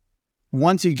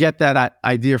once you get that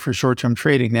idea for short-term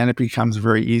trading, then it becomes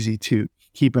very easy to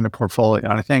keep in a portfolio.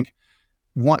 And I think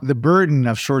the burden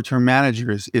of short-term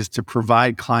managers is to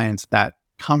provide clients that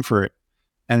comfort.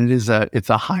 And it's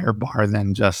a higher bar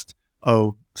than just,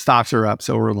 stocks are up,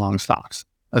 so we're long stocks.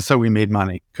 So we made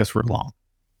money because we're long.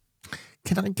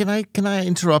 Can I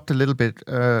interrupt a little bit,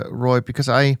 Roy? Because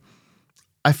I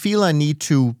feel I need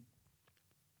to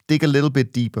dig a little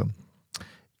bit deeper.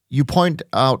 You point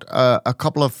out a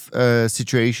couple of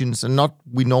situations, and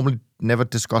we normally never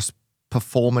discuss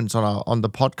performance on the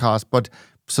podcast, but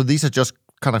so these are just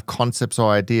kind of concepts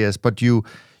or ideas. But you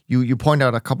point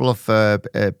out a couple of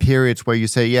periods where you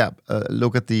say,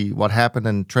 look at what happened,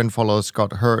 and trend followers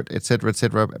got hurt, et cetera,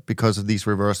 because of these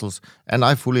reversals. And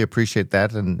I fully appreciate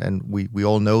that, and we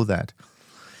all know that.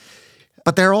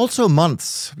 But there are also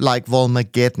months like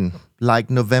Volmageddon, like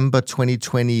November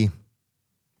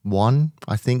 2021,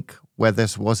 I think, where there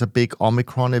was a big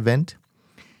Omicron event.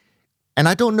 And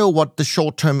I don't know what the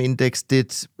short-term index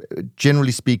did,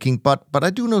 generally speaking, but I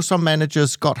do know some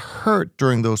managers got hurt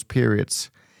during those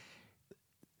periods.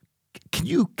 Can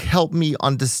you help me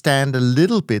understand a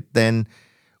little bit then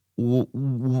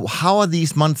how are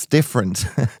these months different,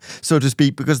 so to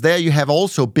speak? Because there you have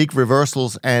also big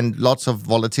reversals and lots of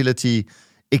volatility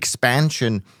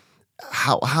expansion.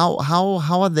 How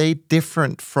are they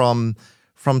different from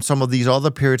some of these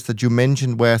other periods that you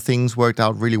mentioned where things worked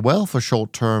out really well for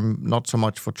short term, not so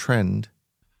much for trend?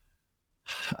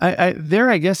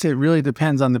 I guess it really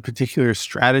depends on the particular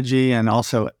strategy and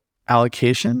also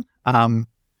allocation. I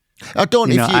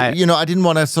didn't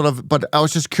want to sort of, but I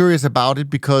was just curious about it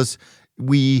because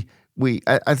I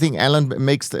think Alan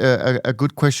makes a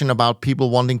good question about people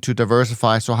wanting to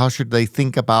diversify. So how should they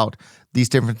think about these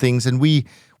different things? And we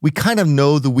kind of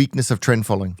know the weakness of trend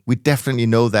following. We definitely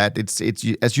know that. It's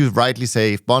as you rightly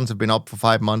say, if bonds have been up for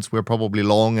 5 months, we're probably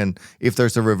long. And if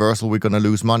there's a reversal, we're going to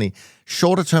lose money.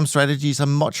 Shorter term strategies are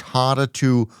much harder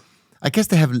to, I guess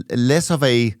they have less of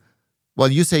a, well,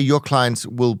 you say your clients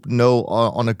will know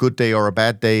on a good day or a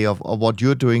bad day of what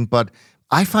you're doing, but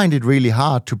I find it really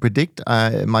hard to predict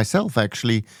myself,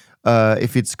 actually,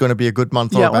 if it's going to be a good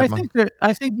month or a bad month.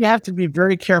 I think you have to be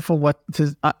very careful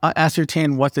to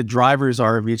ascertain what the drivers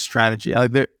are of each strategy.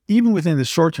 Even within the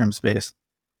short-term space,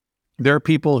 there are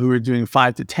people who are doing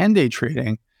 5 to 10-day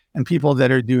trading and people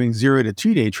that are doing 0 to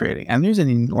 2-day trading. And there's an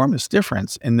enormous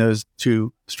difference in those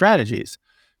two strategies.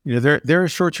 There are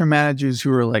short-term managers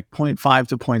who are like 0.5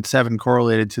 to 0.7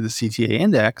 correlated to the CTA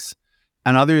index,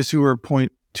 and others who are 0.2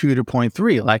 to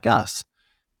 0.3 like us.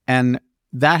 And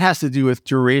that has to do with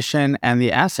duration and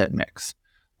the asset mix.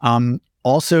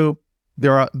 Also,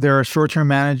 there are short-term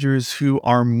managers who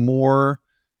are more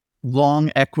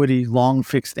long equity, long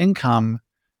fixed income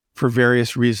for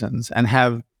various reasons and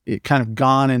have it kind of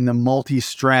gone in the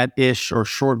multi-strat-ish or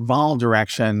short vol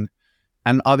direction,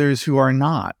 and others who are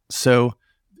not. So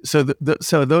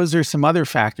those are some other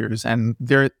factors, and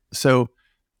there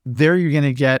you're going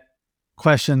to get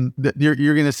question that you're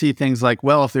going to see things like,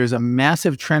 well, if there's a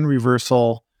massive trend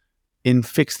reversal in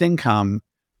fixed income,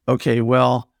 okay,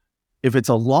 well, if it's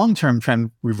a long-term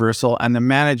trend reversal and the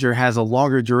manager has a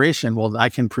longer duration, well, I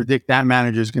can predict that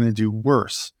manager is going to do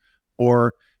worse.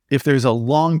 Or if there's a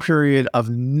long period of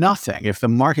nothing, if the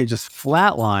market just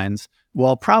flatlines,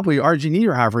 well, probably RG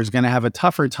Niederhoffer is going to have a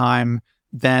tougher time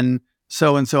than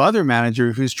so-and-so other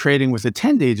manager who's trading with a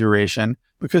 10-day duration,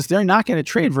 because they're not going to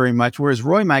trade very much, whereas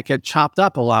Roy might get chopped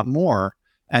up a lot more.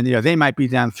 And they might be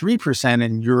down 3%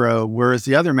 in euro, whereas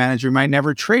the other manager might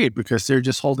never trade because they're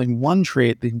just holding one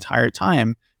trade the entire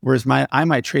time, whereas I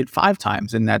might trade 5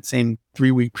 times in that same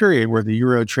 3-week period where the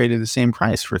euro traded the same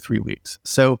price for 3 weeks.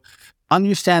 So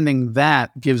understanding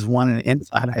that gives one an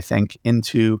insight, I think,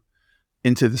 into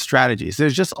the strategies.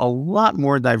 There's just a lot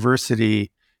more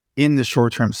diversity in the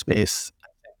short-term space, I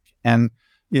think. And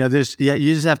you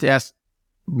just have to ask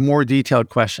more detailed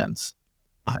questions.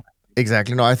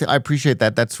 Exactly. No, I appreciate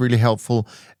that. That's really helpful.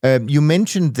 You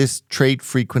mentioned this trade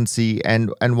frequency,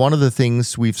 and one of the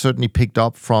things we've certainly picked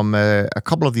up from a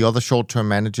couple of the other short-term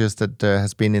managers that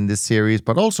has been in this series,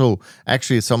 but also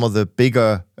actually some of the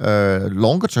bigger,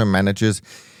 longer-term managers,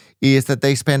 is that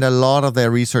they spend a lot of their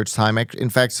research time. In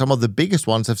fact, some of the biggest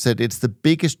ones have said it's the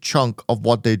biggest chunk of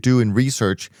what they do in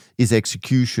research is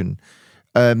execution.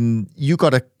 You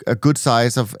got a good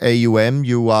size of AUM.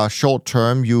 You are short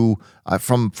term. You,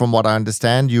 from what I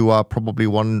understand, you are probably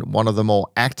one of the more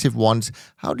active ones.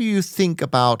 How do you think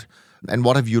about, and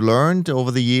what have you learned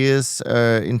over the years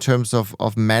in terms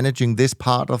of managing this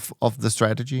part of the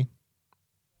strategy?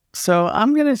 So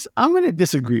I'm gonna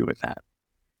disagree with that.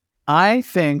 I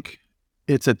think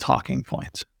it's a talking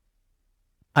point.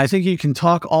 I think you can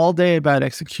talk all day about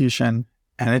execution,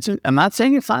 and I'm not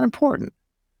saying it's not important,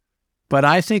 but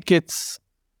I think it's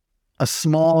a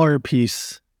smaller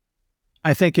piece.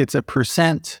 I think it's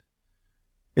 1%.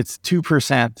 It's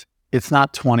 2%. It's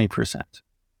not 20%.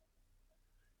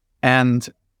 And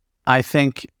I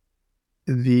think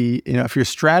if your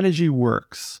strategy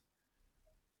works,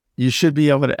 you should be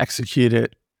able to execute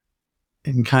it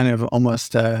in kind of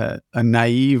almost a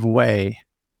naive way.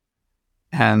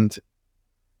 And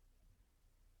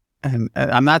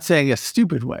I'm not saying a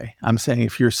stupid way. I'm saying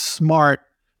if you're smart,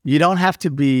 you don't have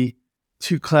to be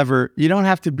too clever. You don't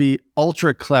have to be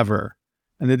ultra clever.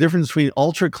 And the difference between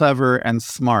ultra clever and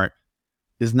smart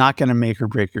is not going to make or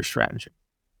break your strategy.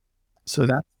 So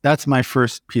that's my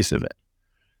first piece of it.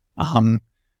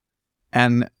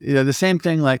 And the same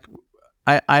thing, like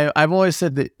I've always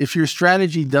said that if your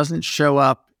strategy doesn't show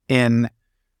up in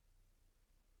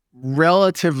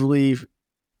relatively,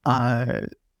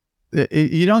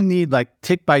 you don't need like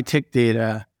tick by tick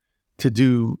data to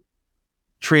do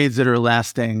trades that are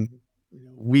lasting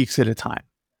weeks at a time.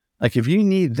 Like if you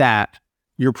need that,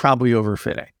 you're probably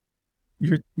overfitting.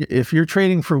 if you're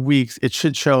trading for weeks, it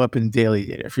should show up in daily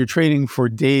data. If you're trading for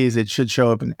days, it should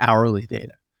show up in hourly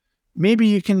data. Maybe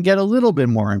you can get a little bit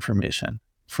more information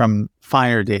from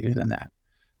finer data than that.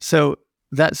 So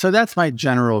that's my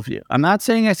general view. I'm not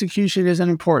saying execution isn't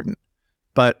important,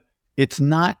 but it's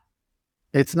not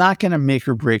going to make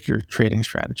or break your trading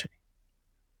strategy.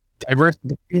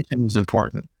 Diversification is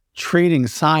important. Trading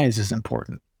size is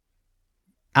important.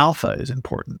 Alpha is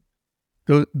important.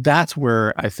 So that's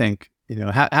where I think,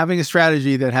 having a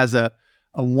strategy that has a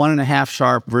 1.5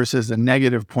 sharp versus a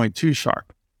negative 0.2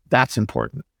 sharp, that's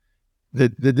important. The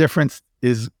difference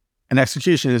is an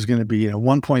execution is going to be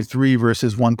 1.3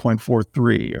 versus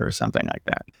 1.43 or something like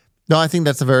that. No, I think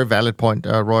that's a very valid point,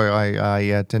 Roy.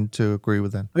 I tend to agree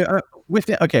with that.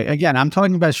 Okay, again, I'm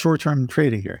talking about short-term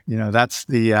trading here. That's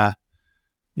the,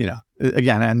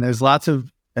 again, and there's lots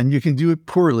of, and you can do it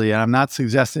poorly. And I'm not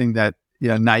suggesting that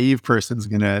naive person's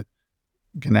gonna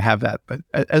have that, but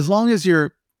as long as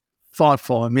you're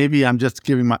thoughtful, and maybe I'm just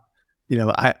giving my,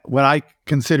 what I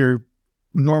consider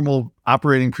normal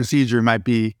operating procedure might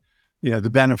be, the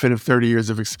benefit of 30 years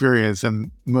of experience,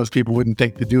 and most people wouldn't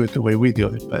think to do it the way we do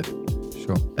it, but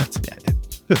sure, that's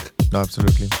it. No,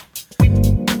 absolutely.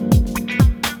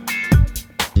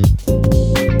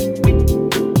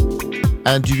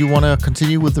 And do you want to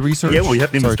continue with the research? Yeah, well, we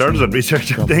haven't even started on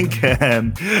research, I think.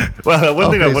 One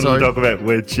thing I wanted to talk about,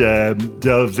 which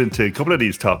delves into a couple of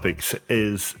these topics,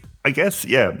 is, I guess,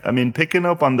 picking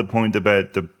up on the point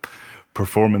about the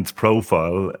performance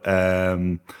profile,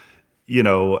 but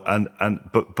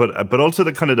also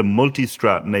the kind of the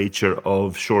multi-strat nature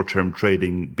of short-term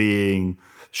trading, being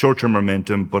short-term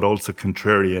momentum, but also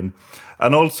contrarian.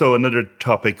 And also another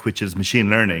topic, which is machine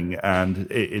learning. And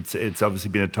it's obviously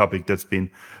been a topic that's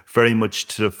been very much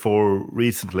to the fore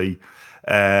recently.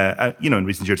 In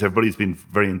recent years, everybody's been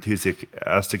very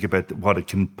enthusiastic about what it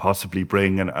can possibly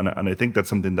bring. And I think that's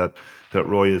something that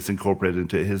Roy has incorporated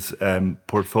into his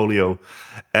portfolio.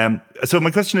 So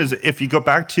my question is, if you go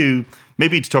back to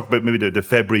talk about the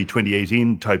February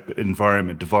 2018 type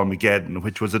environment of Armageddon,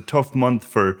 which was a tough month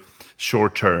for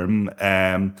short term.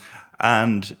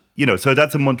 So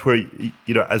that's a month where,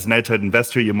 as an outside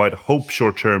investor, you might hope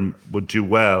short term would do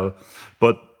well,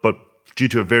 but due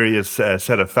to a various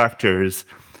set of factors,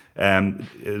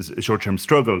 short term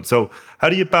struggled. So how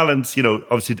do you balance?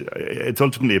 Obviously, it's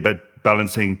ultimately about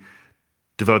balancing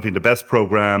developing the best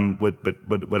program with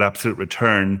absolute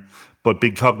return, but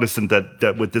being cognizant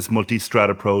that with this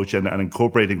multi-strat approach and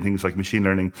incorporating things like machine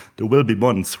learning, there will be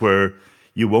months where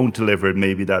you won't deliver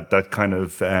maybe that kind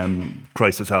of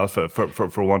crisis alpha,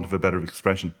 for want of a better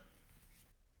expression.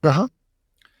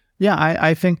 Yeah,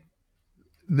 I think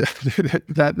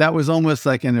that was almost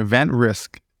like an event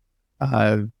risk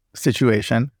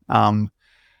situation.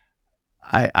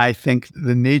 I think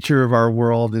the nature of our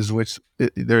world is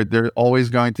there are always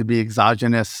going to be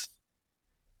exogenous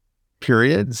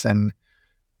periods, and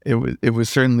it was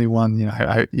certainly one.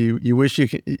 You wish you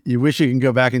can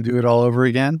go back and do it all over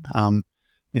again.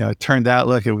 It turned out,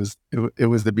 look, it was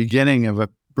the beginning of a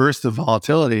burst of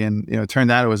volatility, and it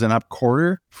turned out it was an up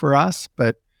quarter for us,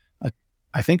 but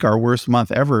I think our worst month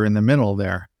ever in the middle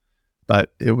there.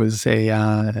 But it was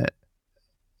I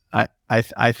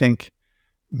think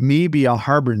maybe a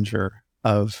harbinger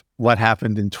of what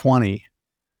happened in 20,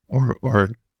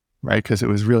 or right, because it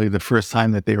was really the first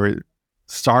time that they were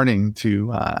starting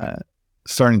to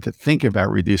think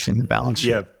about reducing the balance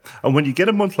sheet. Yeah. And when you get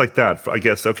a month like that, I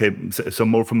guess, okay, so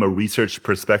more from a research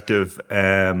perspective,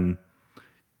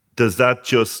 is that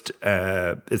just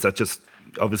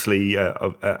obviously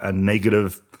a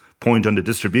negative point on the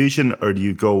distribution, or do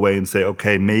you go away and say,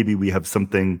 okay, maybe we have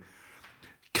something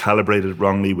calibrated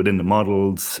wrongly within the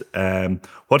models?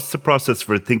 What's the process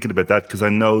for thinking about that? Because I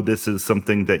know this is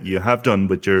something that you have done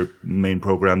with your main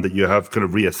program, that you have kind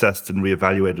of reassessed and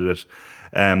reevaluated it.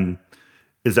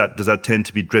 Does that tend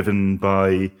to be driven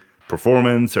by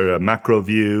performance or a macro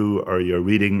view, or your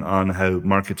reading on how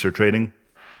markets are trading?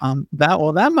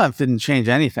 That month didn't change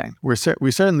anything. We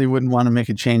certainly wouldn't want to make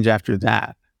a change after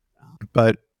that.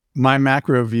 But my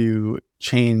macro view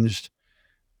changed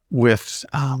with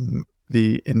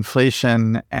the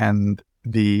inflation and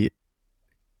the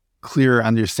clear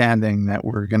understanding that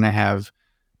we're going to have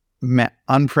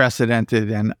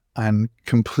unprecedented and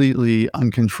completely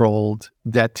uncontrolled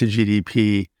debt to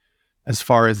GDP as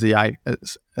far as the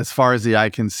eye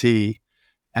can see.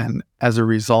 And as a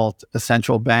result, a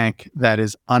central bank that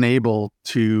is unable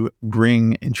to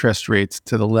bring interest rates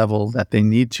to the level that they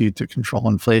need to control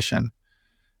inflation.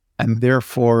 And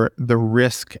therefore, the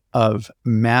risk of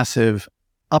massive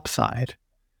upside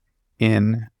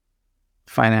in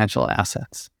financial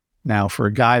assets Now, for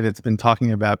a guy that's been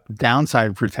talking about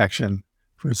downside protection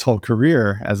for his whole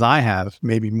career, as I have,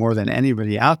 maybe more than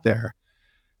anybody out there,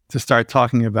 to start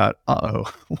talking about,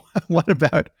 what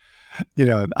about,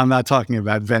 I'm not talking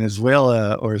about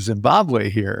Venezuela or Zimbabwe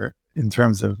here in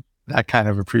terms of that kind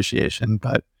of appreciation,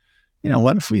 but,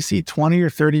 what if we see 20 or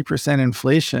 30%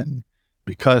 inflation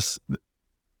because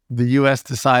the U.S.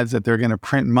 decides that they're going to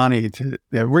print money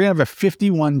we're going to have a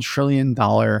 $51 trillion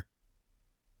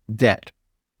debt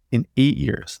in 8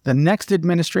 years. The next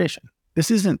administration,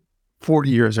 this isn't 40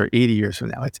 years or 80 years from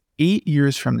now, it's 8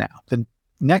 years from now. The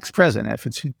next president, if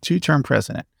it's a two-term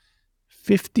president,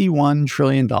 $51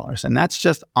 trillion. And that's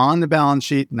just on the balance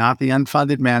sheet, not the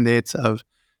unfunded mandates of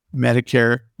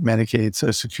Medicare, Medicaid,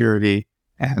 Social Security,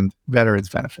 and veterans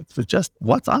benefits, but just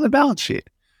what's on the balance sheet.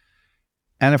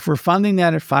 And if we're funding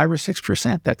that at 5 or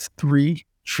 6%, that's $3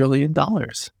 trillion.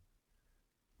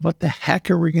 What the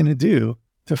heck are we going to do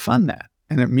to fund that?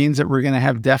 And it means that we're going to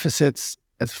have deficits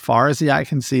as far as the eye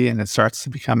can see, and it starts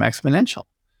to become exponential.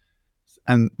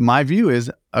 And my view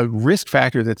is a risk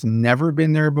factor that's never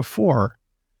been there before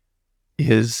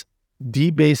is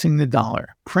debasing the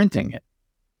dollar, printing it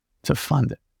to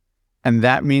fund it. And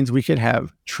that means we could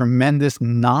have tremendous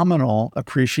nominal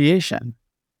appreciation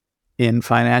in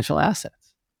financial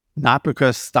assets, not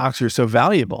because stocks are so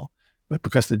valuable, but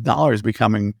because the dollar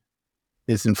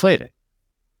is inflated.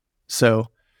 So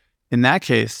in that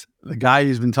case, the guy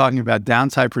who's been talking about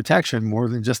downside protection more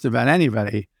than just about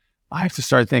anybody, I have to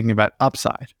start thinking about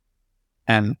upside.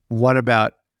 And what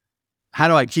about, how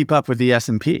do I keep up with the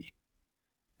S&P?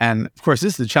 And of course,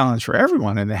 this is a challenge for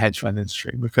everyone in the hedge fund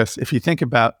industry, because if you think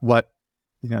about what,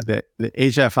 the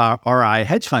HFRI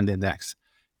hedge fund index,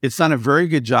 it's done a very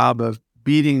good job of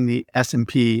beating the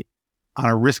S&P on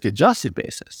a risk-adjusted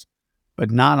basis, but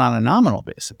not on a nominal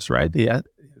basis, right? The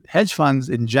hedge funds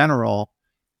in general,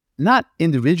 not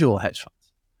individual hedge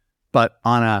funds, but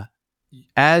on a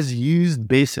as-used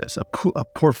basis, a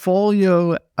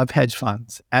portfolio of hedge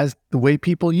funds, as the way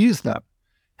people use them,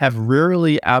 have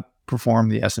rarely outperformed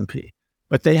the S&P,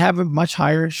 but they have a much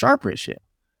higher Sharpe ratio,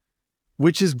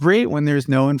 which is great when there's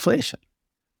no inflation.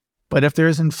 But if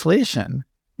there's inflation,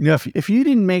 if you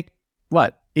didn't make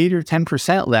 8 or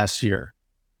 10% last year,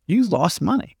 you lost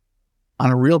money on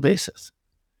a real basis.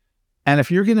 And if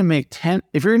you're going to make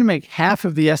half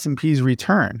of the S&P's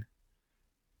return,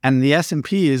 and the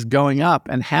S&P is going up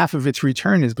and half of its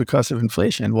return is because of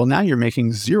inflation, well, now you're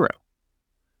making zero.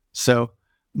 So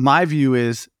my view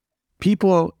is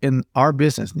people in our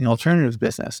business, in the alternatives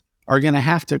business, are going to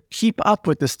have to keep up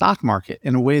with the stock market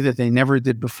in a way that they never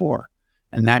did before.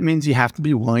 And that means you have to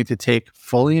be willing to take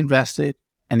fully invested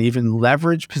and even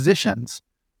leverage positions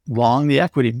long the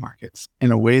equity markets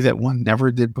in a way that one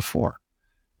never did before.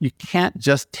 You can't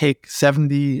just take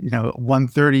 70,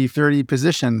 130, 30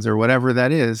 positions or whatever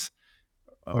that is,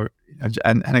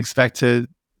 and expect to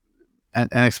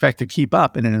keep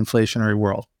up in an inflationary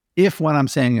world, if what I'm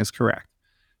saying is correct.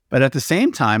 But at the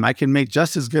same time, I can make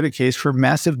just as good a case for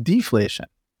massive deflation.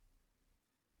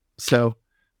 So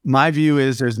my view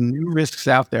is there's new risks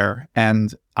out there,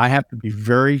 and I have to be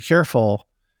very careful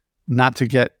not to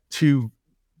get too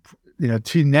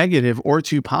negative or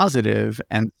too positive.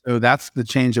 And so that's the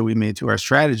change that we made to our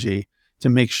strategy, to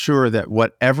make sure that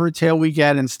whatever tail we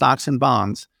get in stocks and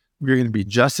bonds, we're going to be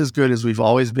just as good as we've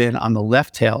always been on the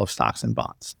left tail of stocks and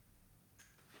bonds.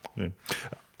 Yeah.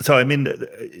 So, I mean,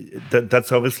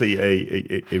 that's obviously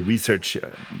a research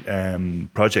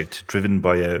project driven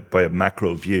by a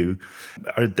macro view.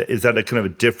 Is that a kind of a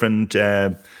different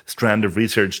strand of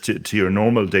research to your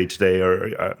normal day-to-day?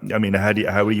 Or,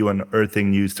 how are you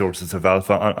unearthing new sources of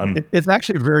alpha? It's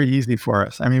actually very easy for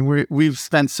us. I mean, we've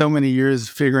spent so many years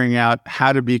figuring out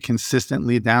how to be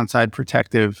consistently downside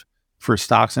protective for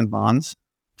stocks and bonds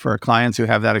for our clients who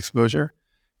have that exposure,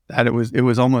 that it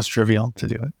was almost trivial to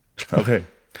do it. Okay.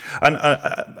 And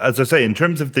as I say, in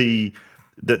terms of the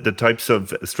types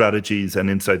of strategies and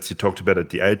insights you talked about at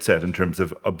the outset, in terms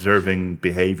of observing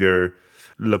behavior,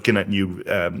 looking at new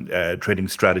trading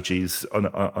strategies,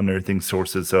 unearthing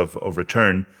sources of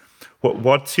return,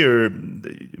 what's your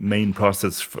main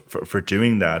process for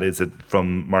doing that? Is it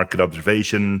from market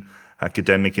observation,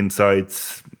 academic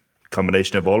insights,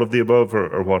 combination of all of the above,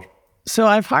 or what? So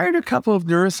I've hired a couple of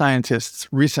neuroscientists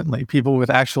recently, people with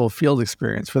actual field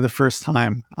experience for the first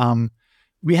time.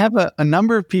 We have a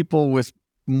number of people with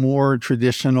more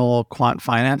traditional quant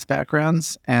finance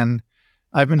backgrounds, and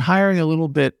I've been hiring a little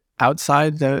bit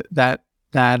outside that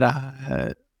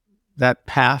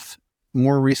path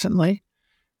more recently.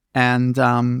 And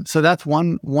so that's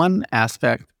one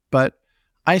aspect. But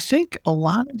I think a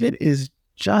lot of it is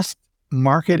just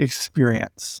market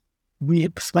experience. we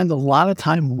spend a lot of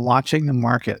time watching the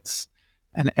markets,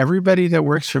 and everybody that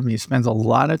works for me spends a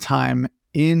lot of time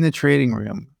in the trading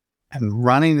room and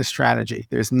running the strategy.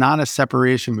 There's not a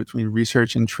separation between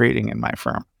research and trading in my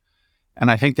firm. And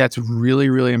I think that's really,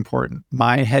 really important.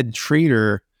 My head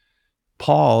trader,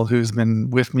 Paul, who's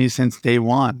been with me since day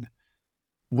one,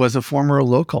 was a former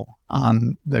local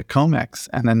on the COMEX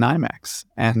and the NYMEX.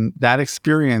 And that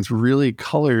experience really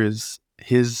colors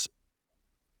his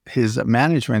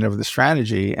management of the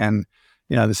strategy. And,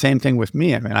 the same thing with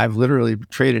me. I mean, I've literally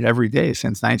traded every day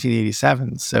since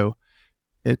 1987. So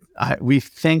we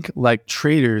think like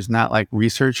traders, not like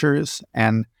researchers.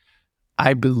 And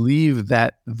I believe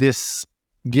that this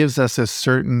gives us a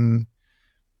certain,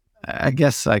 I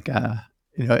guess,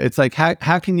 it's like,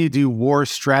 how can you do war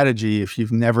strategy if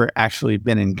you've never actually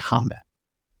been in combat?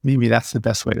 Maybe that's the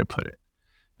best way to put it.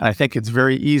 And I think it's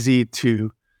very easy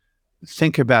to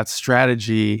think about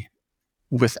strategy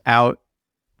without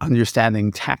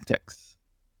understanding tactics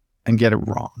and get it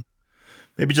wrong.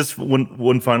 Maybe just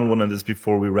one final one on this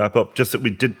before we wrap up. Just that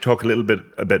we did talk a little bit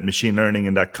about machine learning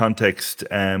in that context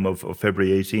of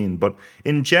February 18. But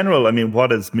in general, I mean,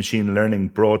 what has machine learning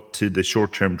brought to the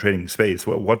short-term trading space?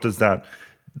 What does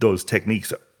those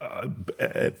techniques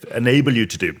enable you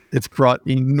to do? It's brought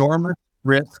enormous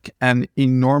risk and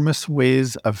enormous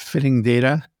ways of fitting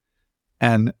data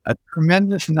and a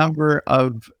tremendous number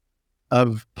of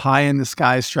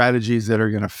pie-in-the-sky strategies that are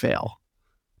going to fail.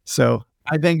 So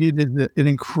I think it is an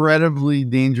incredibly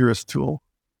dangerous tool.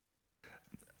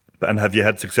 And have you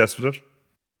had success with it?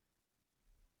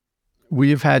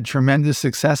 We've had tremendous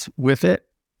success with it,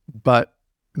 but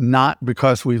not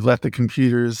because we've let the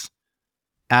computers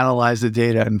analyze the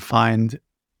data and find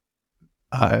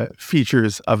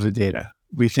features of the data.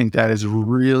 We think that is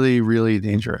really, really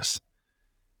dangerous.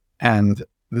 And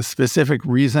the specific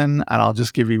reason, and I'll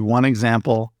just give you one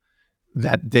example,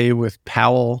 that day with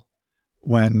Powell,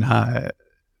 when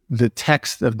the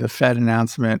text of the Fed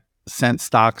announcement sent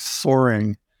stocks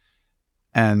soaring,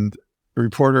 and the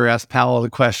reporter asked Powell the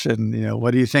question,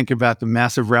 what do you think about the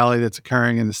massive rally that's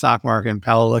occurring in the stock market? And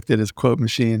Powell looked at his quote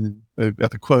machine,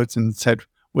 at the quotes, and said,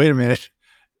 wait a minute,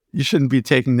 you shouldn't be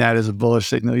taking that as a bullish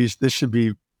signal. This should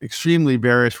be extremely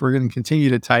bearish. We're going to continue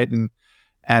to tighten.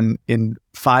 And in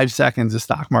 5 seconds, the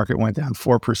stock market went down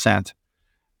 4%.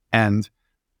 And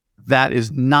that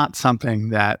is not something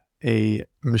that a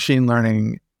machine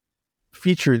learning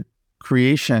feature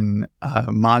creation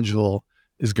module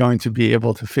is going to be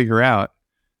able to figure out,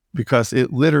 because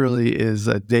it literally is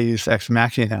a Deus ex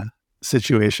machina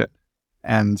situation.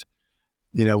 And,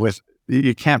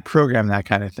 you can't program that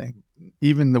kind of thing.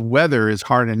 Even the weather is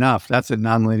hard enough. That's a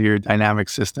nonlinear dynamic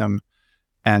system.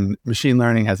 And machine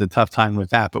learning has a tough time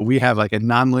with that. But we have like a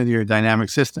nonlinear dynamic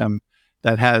system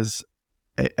that has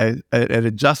an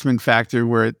adjustment factor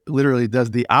where it literally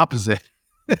does the opposite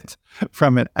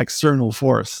from an external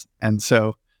force. And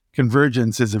so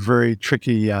convergence is a very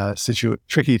tricky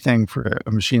thing for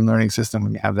a machine learning system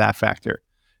when you have that factor.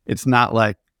 It's not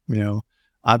like,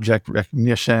 object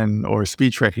recognition or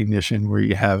speech recognition where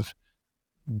you have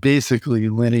basically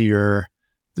linear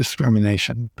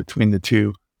discrimination between the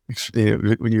two.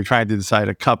 When you're trying to decide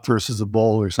a cup versus a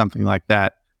bowl or something like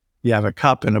that, you have a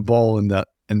cup and a bowl, and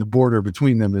the border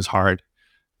between them is hard.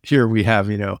 Here we have,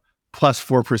 plus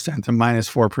 4% to minus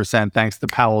 4%, thanks to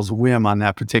Powell's whim on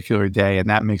that particular day, and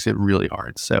that makes it really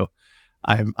hard. So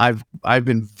I've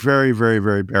been very, very,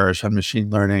 very bearish on machine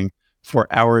learning for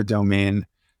our domain,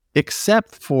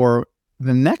 except for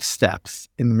the next steps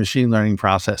in the machine learning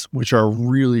process, which are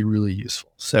really, really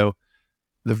useful. So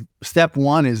the step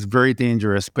 1 is very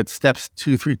dangerous, but steps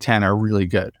 2 through 10 are really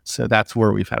good. So that's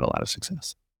where we've had a lot of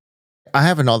success. I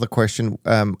have another question,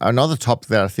 another topic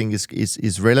that I think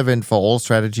is relevant for all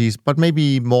strategies, but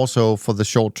maybe more so for the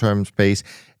short-term space.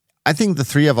 I think the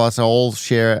three of us all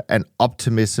share an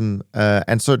optimism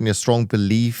and certainly a strong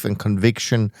belief and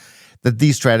conviction that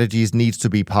these strategies needs to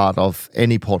be part of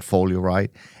any portfolio, right?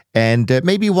 And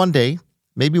maybe one day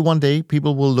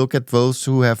people will look at those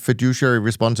who have fiduciary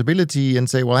responsibility and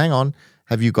say, well, hang on,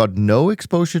 have you got no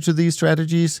exposure to these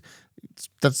strategies?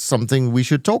 That's something we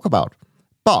should talk about.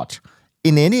 But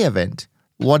in any event,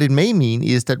 what it may mean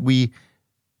is that we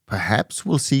perhaps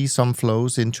will see some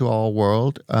flows into our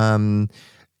world,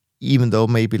 even though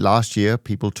maybe last year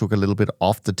people took a little bit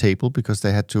off the table because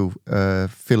they had to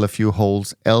fill a few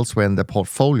holes elsewhere in their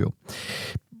portfolio.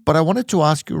 But I wanted to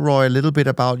ask you, Roy, a little bit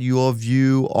about your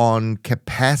view on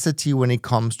capacity when it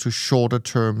comes to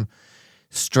shorter-term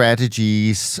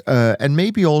strategies and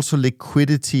maybe also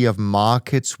liquidity of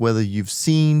markets, whether you've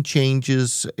seen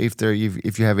changes, if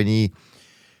you have any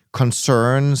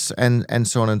concerns, and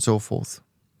so on and so forth.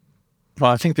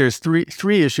 Well, I think there's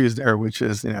three issues there, which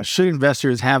is, should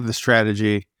investors have the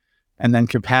strategy, and then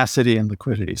capacity and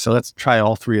liquidity. So let's try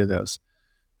all three of those.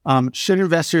 Should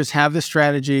investors have the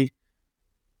strategy?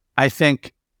 I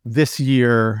think this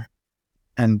year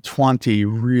and 20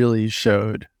 really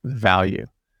showed the value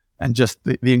and just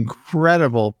the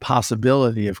incredible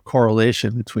possibility of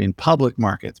correlation between public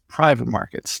markets, private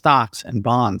markets, stocks, and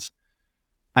bonds.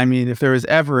 I mean, if there was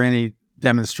ever any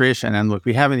demonstration, and look,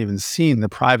 we haven't even seen the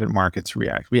private markets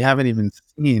react. We haven't even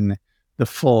seen the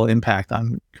full impact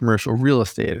on commercial real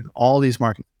estate and all these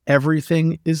markets.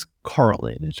 Everything is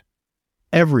correlated.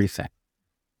 Everything.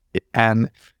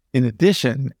 And in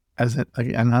addition, as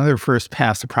another first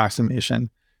pass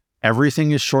approximation, everything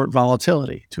is short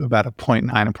volatility to about a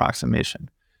 0.9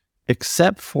 approximation,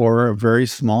 except for a very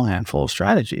small handful of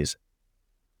strategies.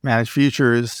 Managed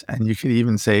futures, and you could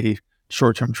even say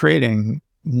short-term trading,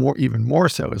 even more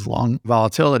so, is long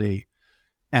volatility.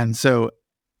 And so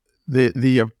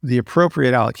the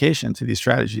appropriate allocation to these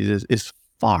strategies is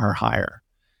far higher.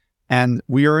 And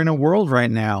we are in a world right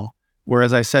now where,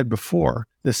 as I said before,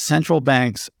 the central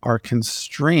banks are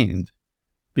constrained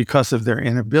because of their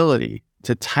inability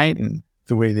to tighten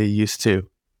the way they used to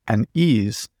and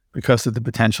ease because of the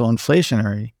potential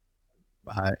inflationary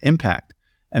impact.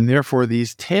 And therefore,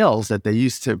 these tails that they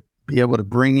used to be able to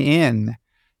bring in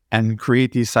and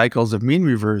create these cycles of mean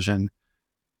reversion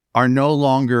are no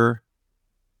longer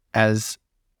as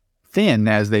thin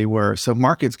as they were. So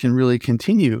markets can really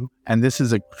continue. And this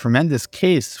is a tremendous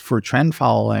case for trend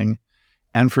following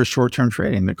and for short-term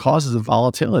trading. The causes of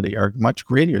volatility are much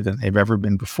greater than they've ever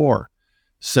been before.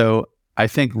 So I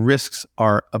think risks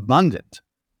are abundant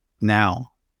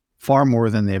now, far more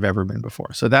than they've ever been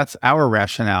before. So that's our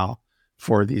rationale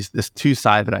for this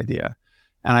two-sided idea.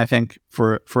 And I think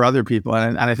for other people,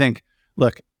 and I think,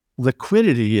 look,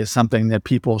 liquidity is something that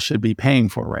people should be paying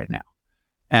for right now.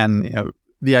 And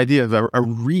the idea of a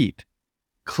REIT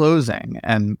closing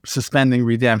and suspending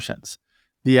redemptions,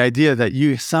 the idea that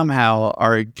you somehow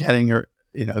are getting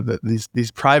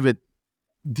these private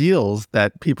deals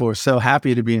that people are so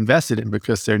happy to be invested in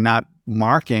because they're not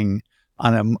marking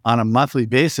on a monthly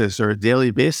basis or a daily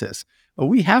basis. But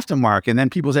we have to mark, and then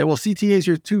people say, well, CTAs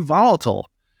are too volatile.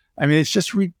 I mean, it's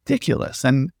just ridiculous.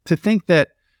 And to think that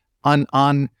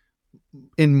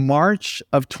in March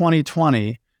of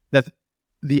 2020, that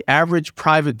the average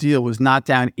private deal was not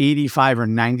down 85 or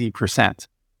 90%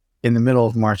 in the middle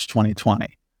of March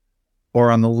 2020, or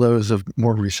on the lows of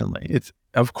more recently.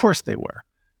 Of course they were,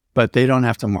 but they don't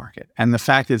have to market. And the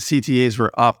fact that CTAs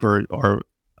were up or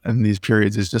in these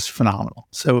periods is just phenomenal.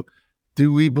 So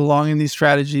do we belong in these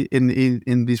strategy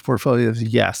in these portfolios?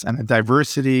 Yes. And a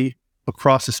diversity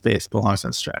across the space belongs in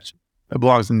the strategy. It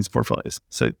belongs in these portfolios.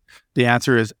 So the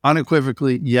answer is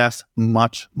unequivocally yes,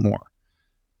 much more.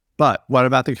 But what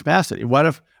about the capacity? What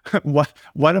if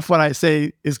what I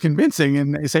say is convincing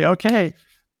and they say, okay,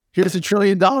 here's $1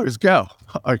 trillion, go.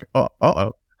 Like,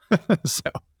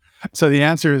 so the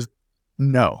answer is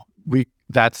no.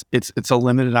 It's a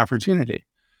limited opportunity.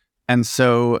 And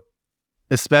so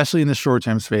especially in the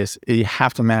short-term space, you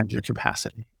have to manage your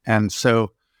capacity. And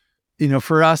so,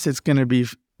 for us, it's going to be,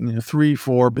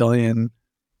 3-4 billion.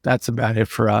 That's about it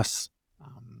for us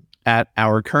at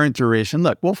our current duration.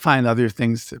 Look, we'll find other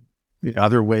things,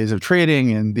 other ways of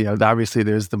trading. And, obviously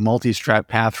there's the multi-strat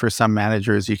path for some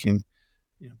managers. You can,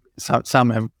 some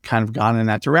have kind of gone in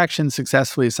that direction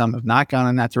successfully. Some have not gone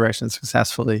in that direction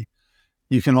successfully.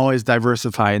 You can always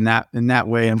diversify in that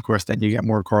way. And of course, then you get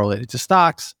more correlated to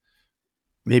stocks.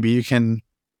 Maybe you can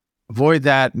avoid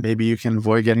that. Maybe you can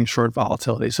avoid getting short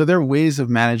volatility. So there are ways of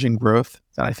managing growth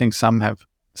that I think some have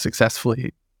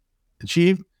successfully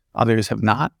achieved. Others have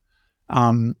not.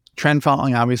 Trend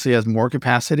following obviously has more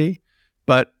capacity,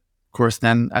 but of course,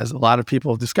 then as a lot of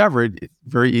people have discovered, it's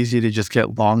very easy to just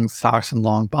get long stocks and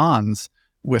long bonds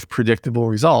with predictable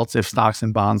results if stocks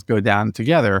and bonds go down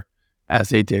together, as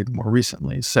they did more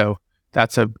recently. So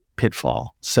that's a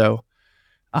pitfall. So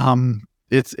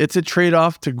it's a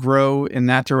trade-off to grow in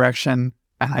that direction.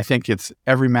 And I think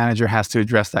every manager has to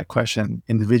address that question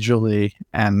individually.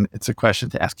 And it's a question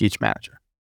to ask each manager.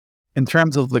 In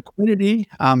terms of liquidity,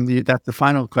 that's the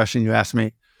final question you asked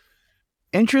me.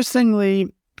 Interestingly,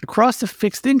 across the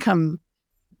fixed income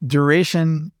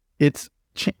duration, it's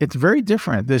very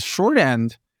different. The short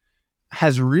end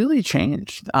has really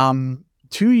changed.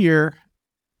 2-year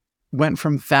went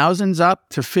from thousands up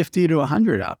to 50 to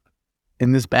 100 up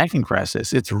in this banking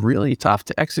crisis. It's really tough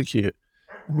to execute.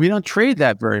 We don't trade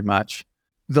that very much.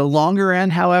 The longer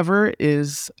end, however,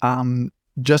 is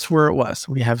just where it was.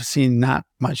 We have seen not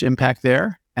much impact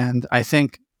there. And I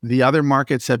think the other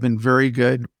markets have been very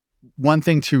good. One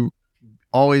thing to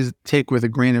always take with a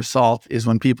grain of salt is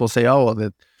when people say, oh,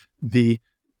 well, the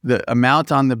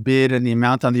amount on the bid and the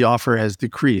amount on the offer has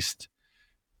decreased.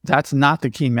 That's not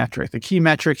the key metric. The key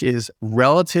metric is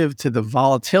relative to the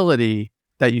volatility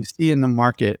that you see in the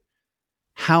market.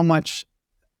 How much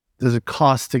does it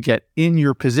cost to get in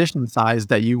your position size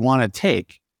that you want to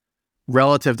take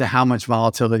relative to how much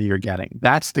volatility you're getting?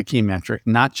 That's the key metric,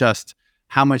 not just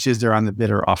how much is there on the bid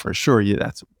or offer. Sure,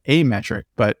 that's a metric,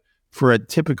 but for a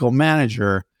typical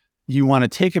manager, you want to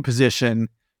take a position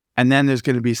and then there's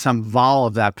going to be some vol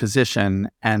of that position.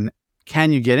 And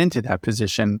can you get into that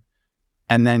position?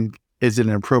 And then is it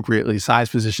an appropriately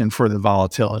sized position for the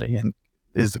volatility? And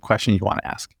is the question you want to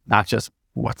ask, not just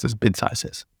what this bid size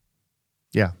is.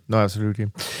 Yeah, no, absolutely.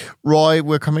 Roy,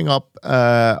 we're coming up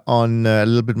on a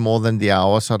little bit more than the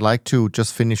hour, so I'd like to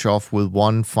just finish off with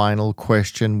one final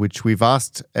question, which we've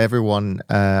asked everyone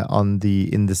in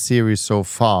the series so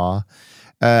far.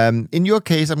 In your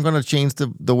case, I'm going to change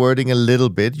the wording a little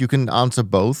bit. You can answer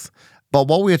both. But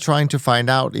what we're trying to find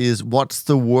out is what's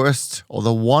the worst or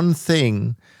the one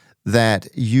thing that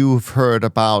you've heard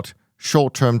about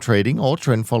short-term trading or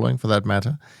trend following for that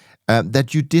matter,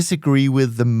 that you disagree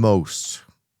with the most?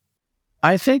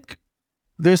 I think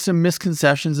there's some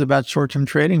misconceptions about short-term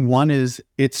trading. One is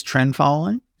it's trend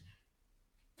following.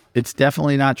 It's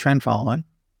definitely not trend following.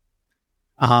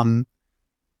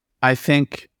 I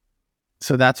think,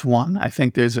 so that's one. I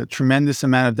think there's a tremendous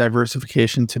amount of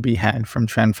diversification to be had from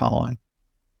trend following,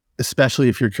 especially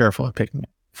if you're careful at picking it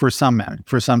for some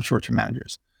short-term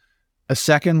managers. A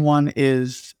second one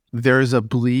is there's a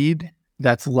bleed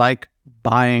that's like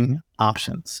buying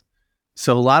options.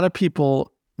 So a lot of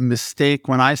people mistake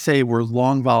when I say we're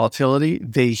long volatility,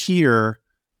 they hear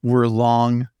we're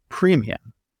long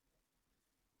premium,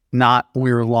 not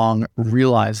we're long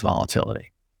realized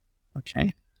volatility.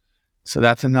 Okay. So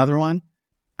that's another one.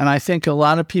 And I think a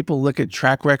lot of people look at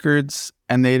track records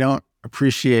and they don't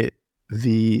appreciate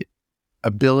the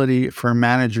ability for a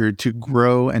manager to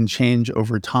grow and change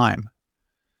over time.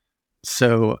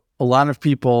 So a lot of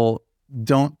people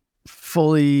don't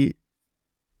fully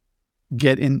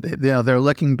get in, they're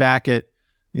looking back at,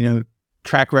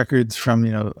 track records from,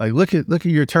 like look at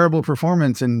your terrible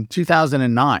performance in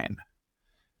 2009.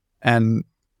 And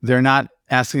they're not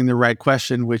asking the right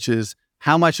question, which is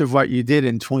how much of what you did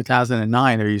in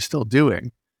 2009 are you still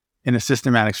doing in a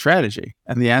systematic strategy?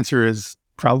 And the answer is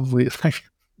probably like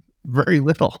very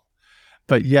little,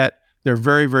 but yet they're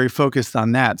very, very focused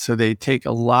on that. So they take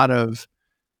a lot of,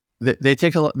 they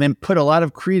put a lot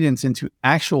of credence into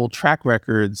actual track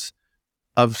records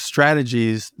of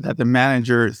strategies that the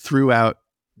manager threw out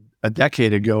a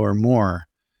decade ago or more.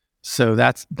 So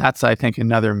that's I think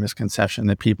another misconception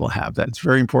that people have, that it's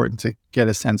very important to get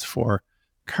a sense for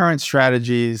current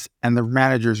strategies and the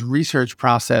manager's research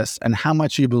process and how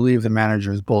much you believe the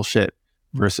manager's bullshit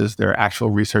versus their actual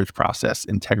research process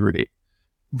integrity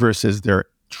versus their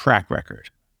track record.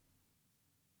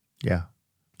 Yeah.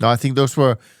 No, I think those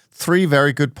were three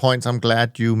very good points. I'm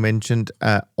glad you mentioned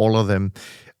all of them.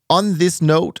 On this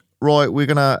note, Roy, we're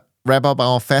going to wrap up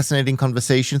our fascinating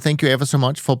conversation. Thank you ever so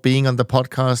much for being on the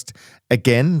podcast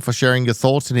again, for sharing your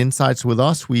thoughts and insights with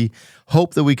us. We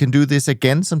hope that we can do this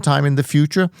again sometime in the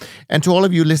future. And to all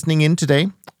of you listening in today,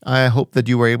 I hope that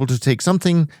you were able to take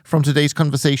something from today's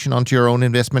conversation onto your own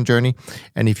investment journey.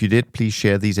 And if you did, please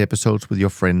share these episodes with your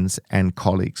friends and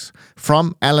colleagues.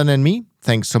 From Alan and me,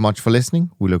 thanks so much for listening.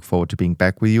 We look forward to being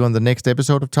back with you on the next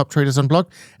episode of Top Traders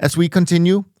Unplugged as we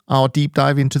continue our deep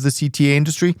dive into the CTA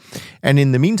industry. And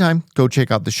in the meantime, go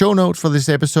check out the show notes for this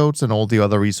episode and all the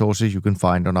other resources you can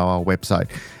find on our website.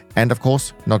 And of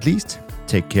course, not least,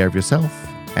 take care of yourself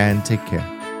and take care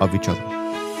of each other.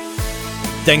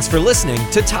 Thanks for listening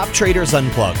to Top Traders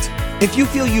Unplugged. If you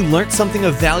feel you learned something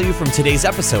of value from today's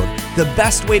episode, the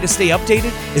best way to stay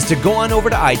updated is to go on over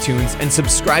to iTunes and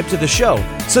subscribe to the show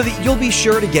so that you'll be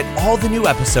sure to get all the new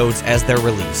episodes as they're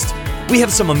released. We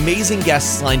have some amazing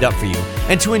guests lined up for you,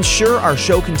 and to ensure our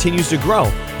show continues to grow,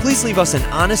 please leave us an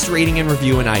honest rating and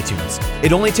review in iTunes.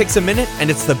 It only takes a minute, and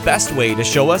it's the best way to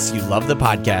show us you love the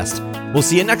podcast. We'll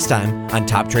see you next time on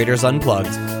Top Traders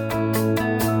Unplugged.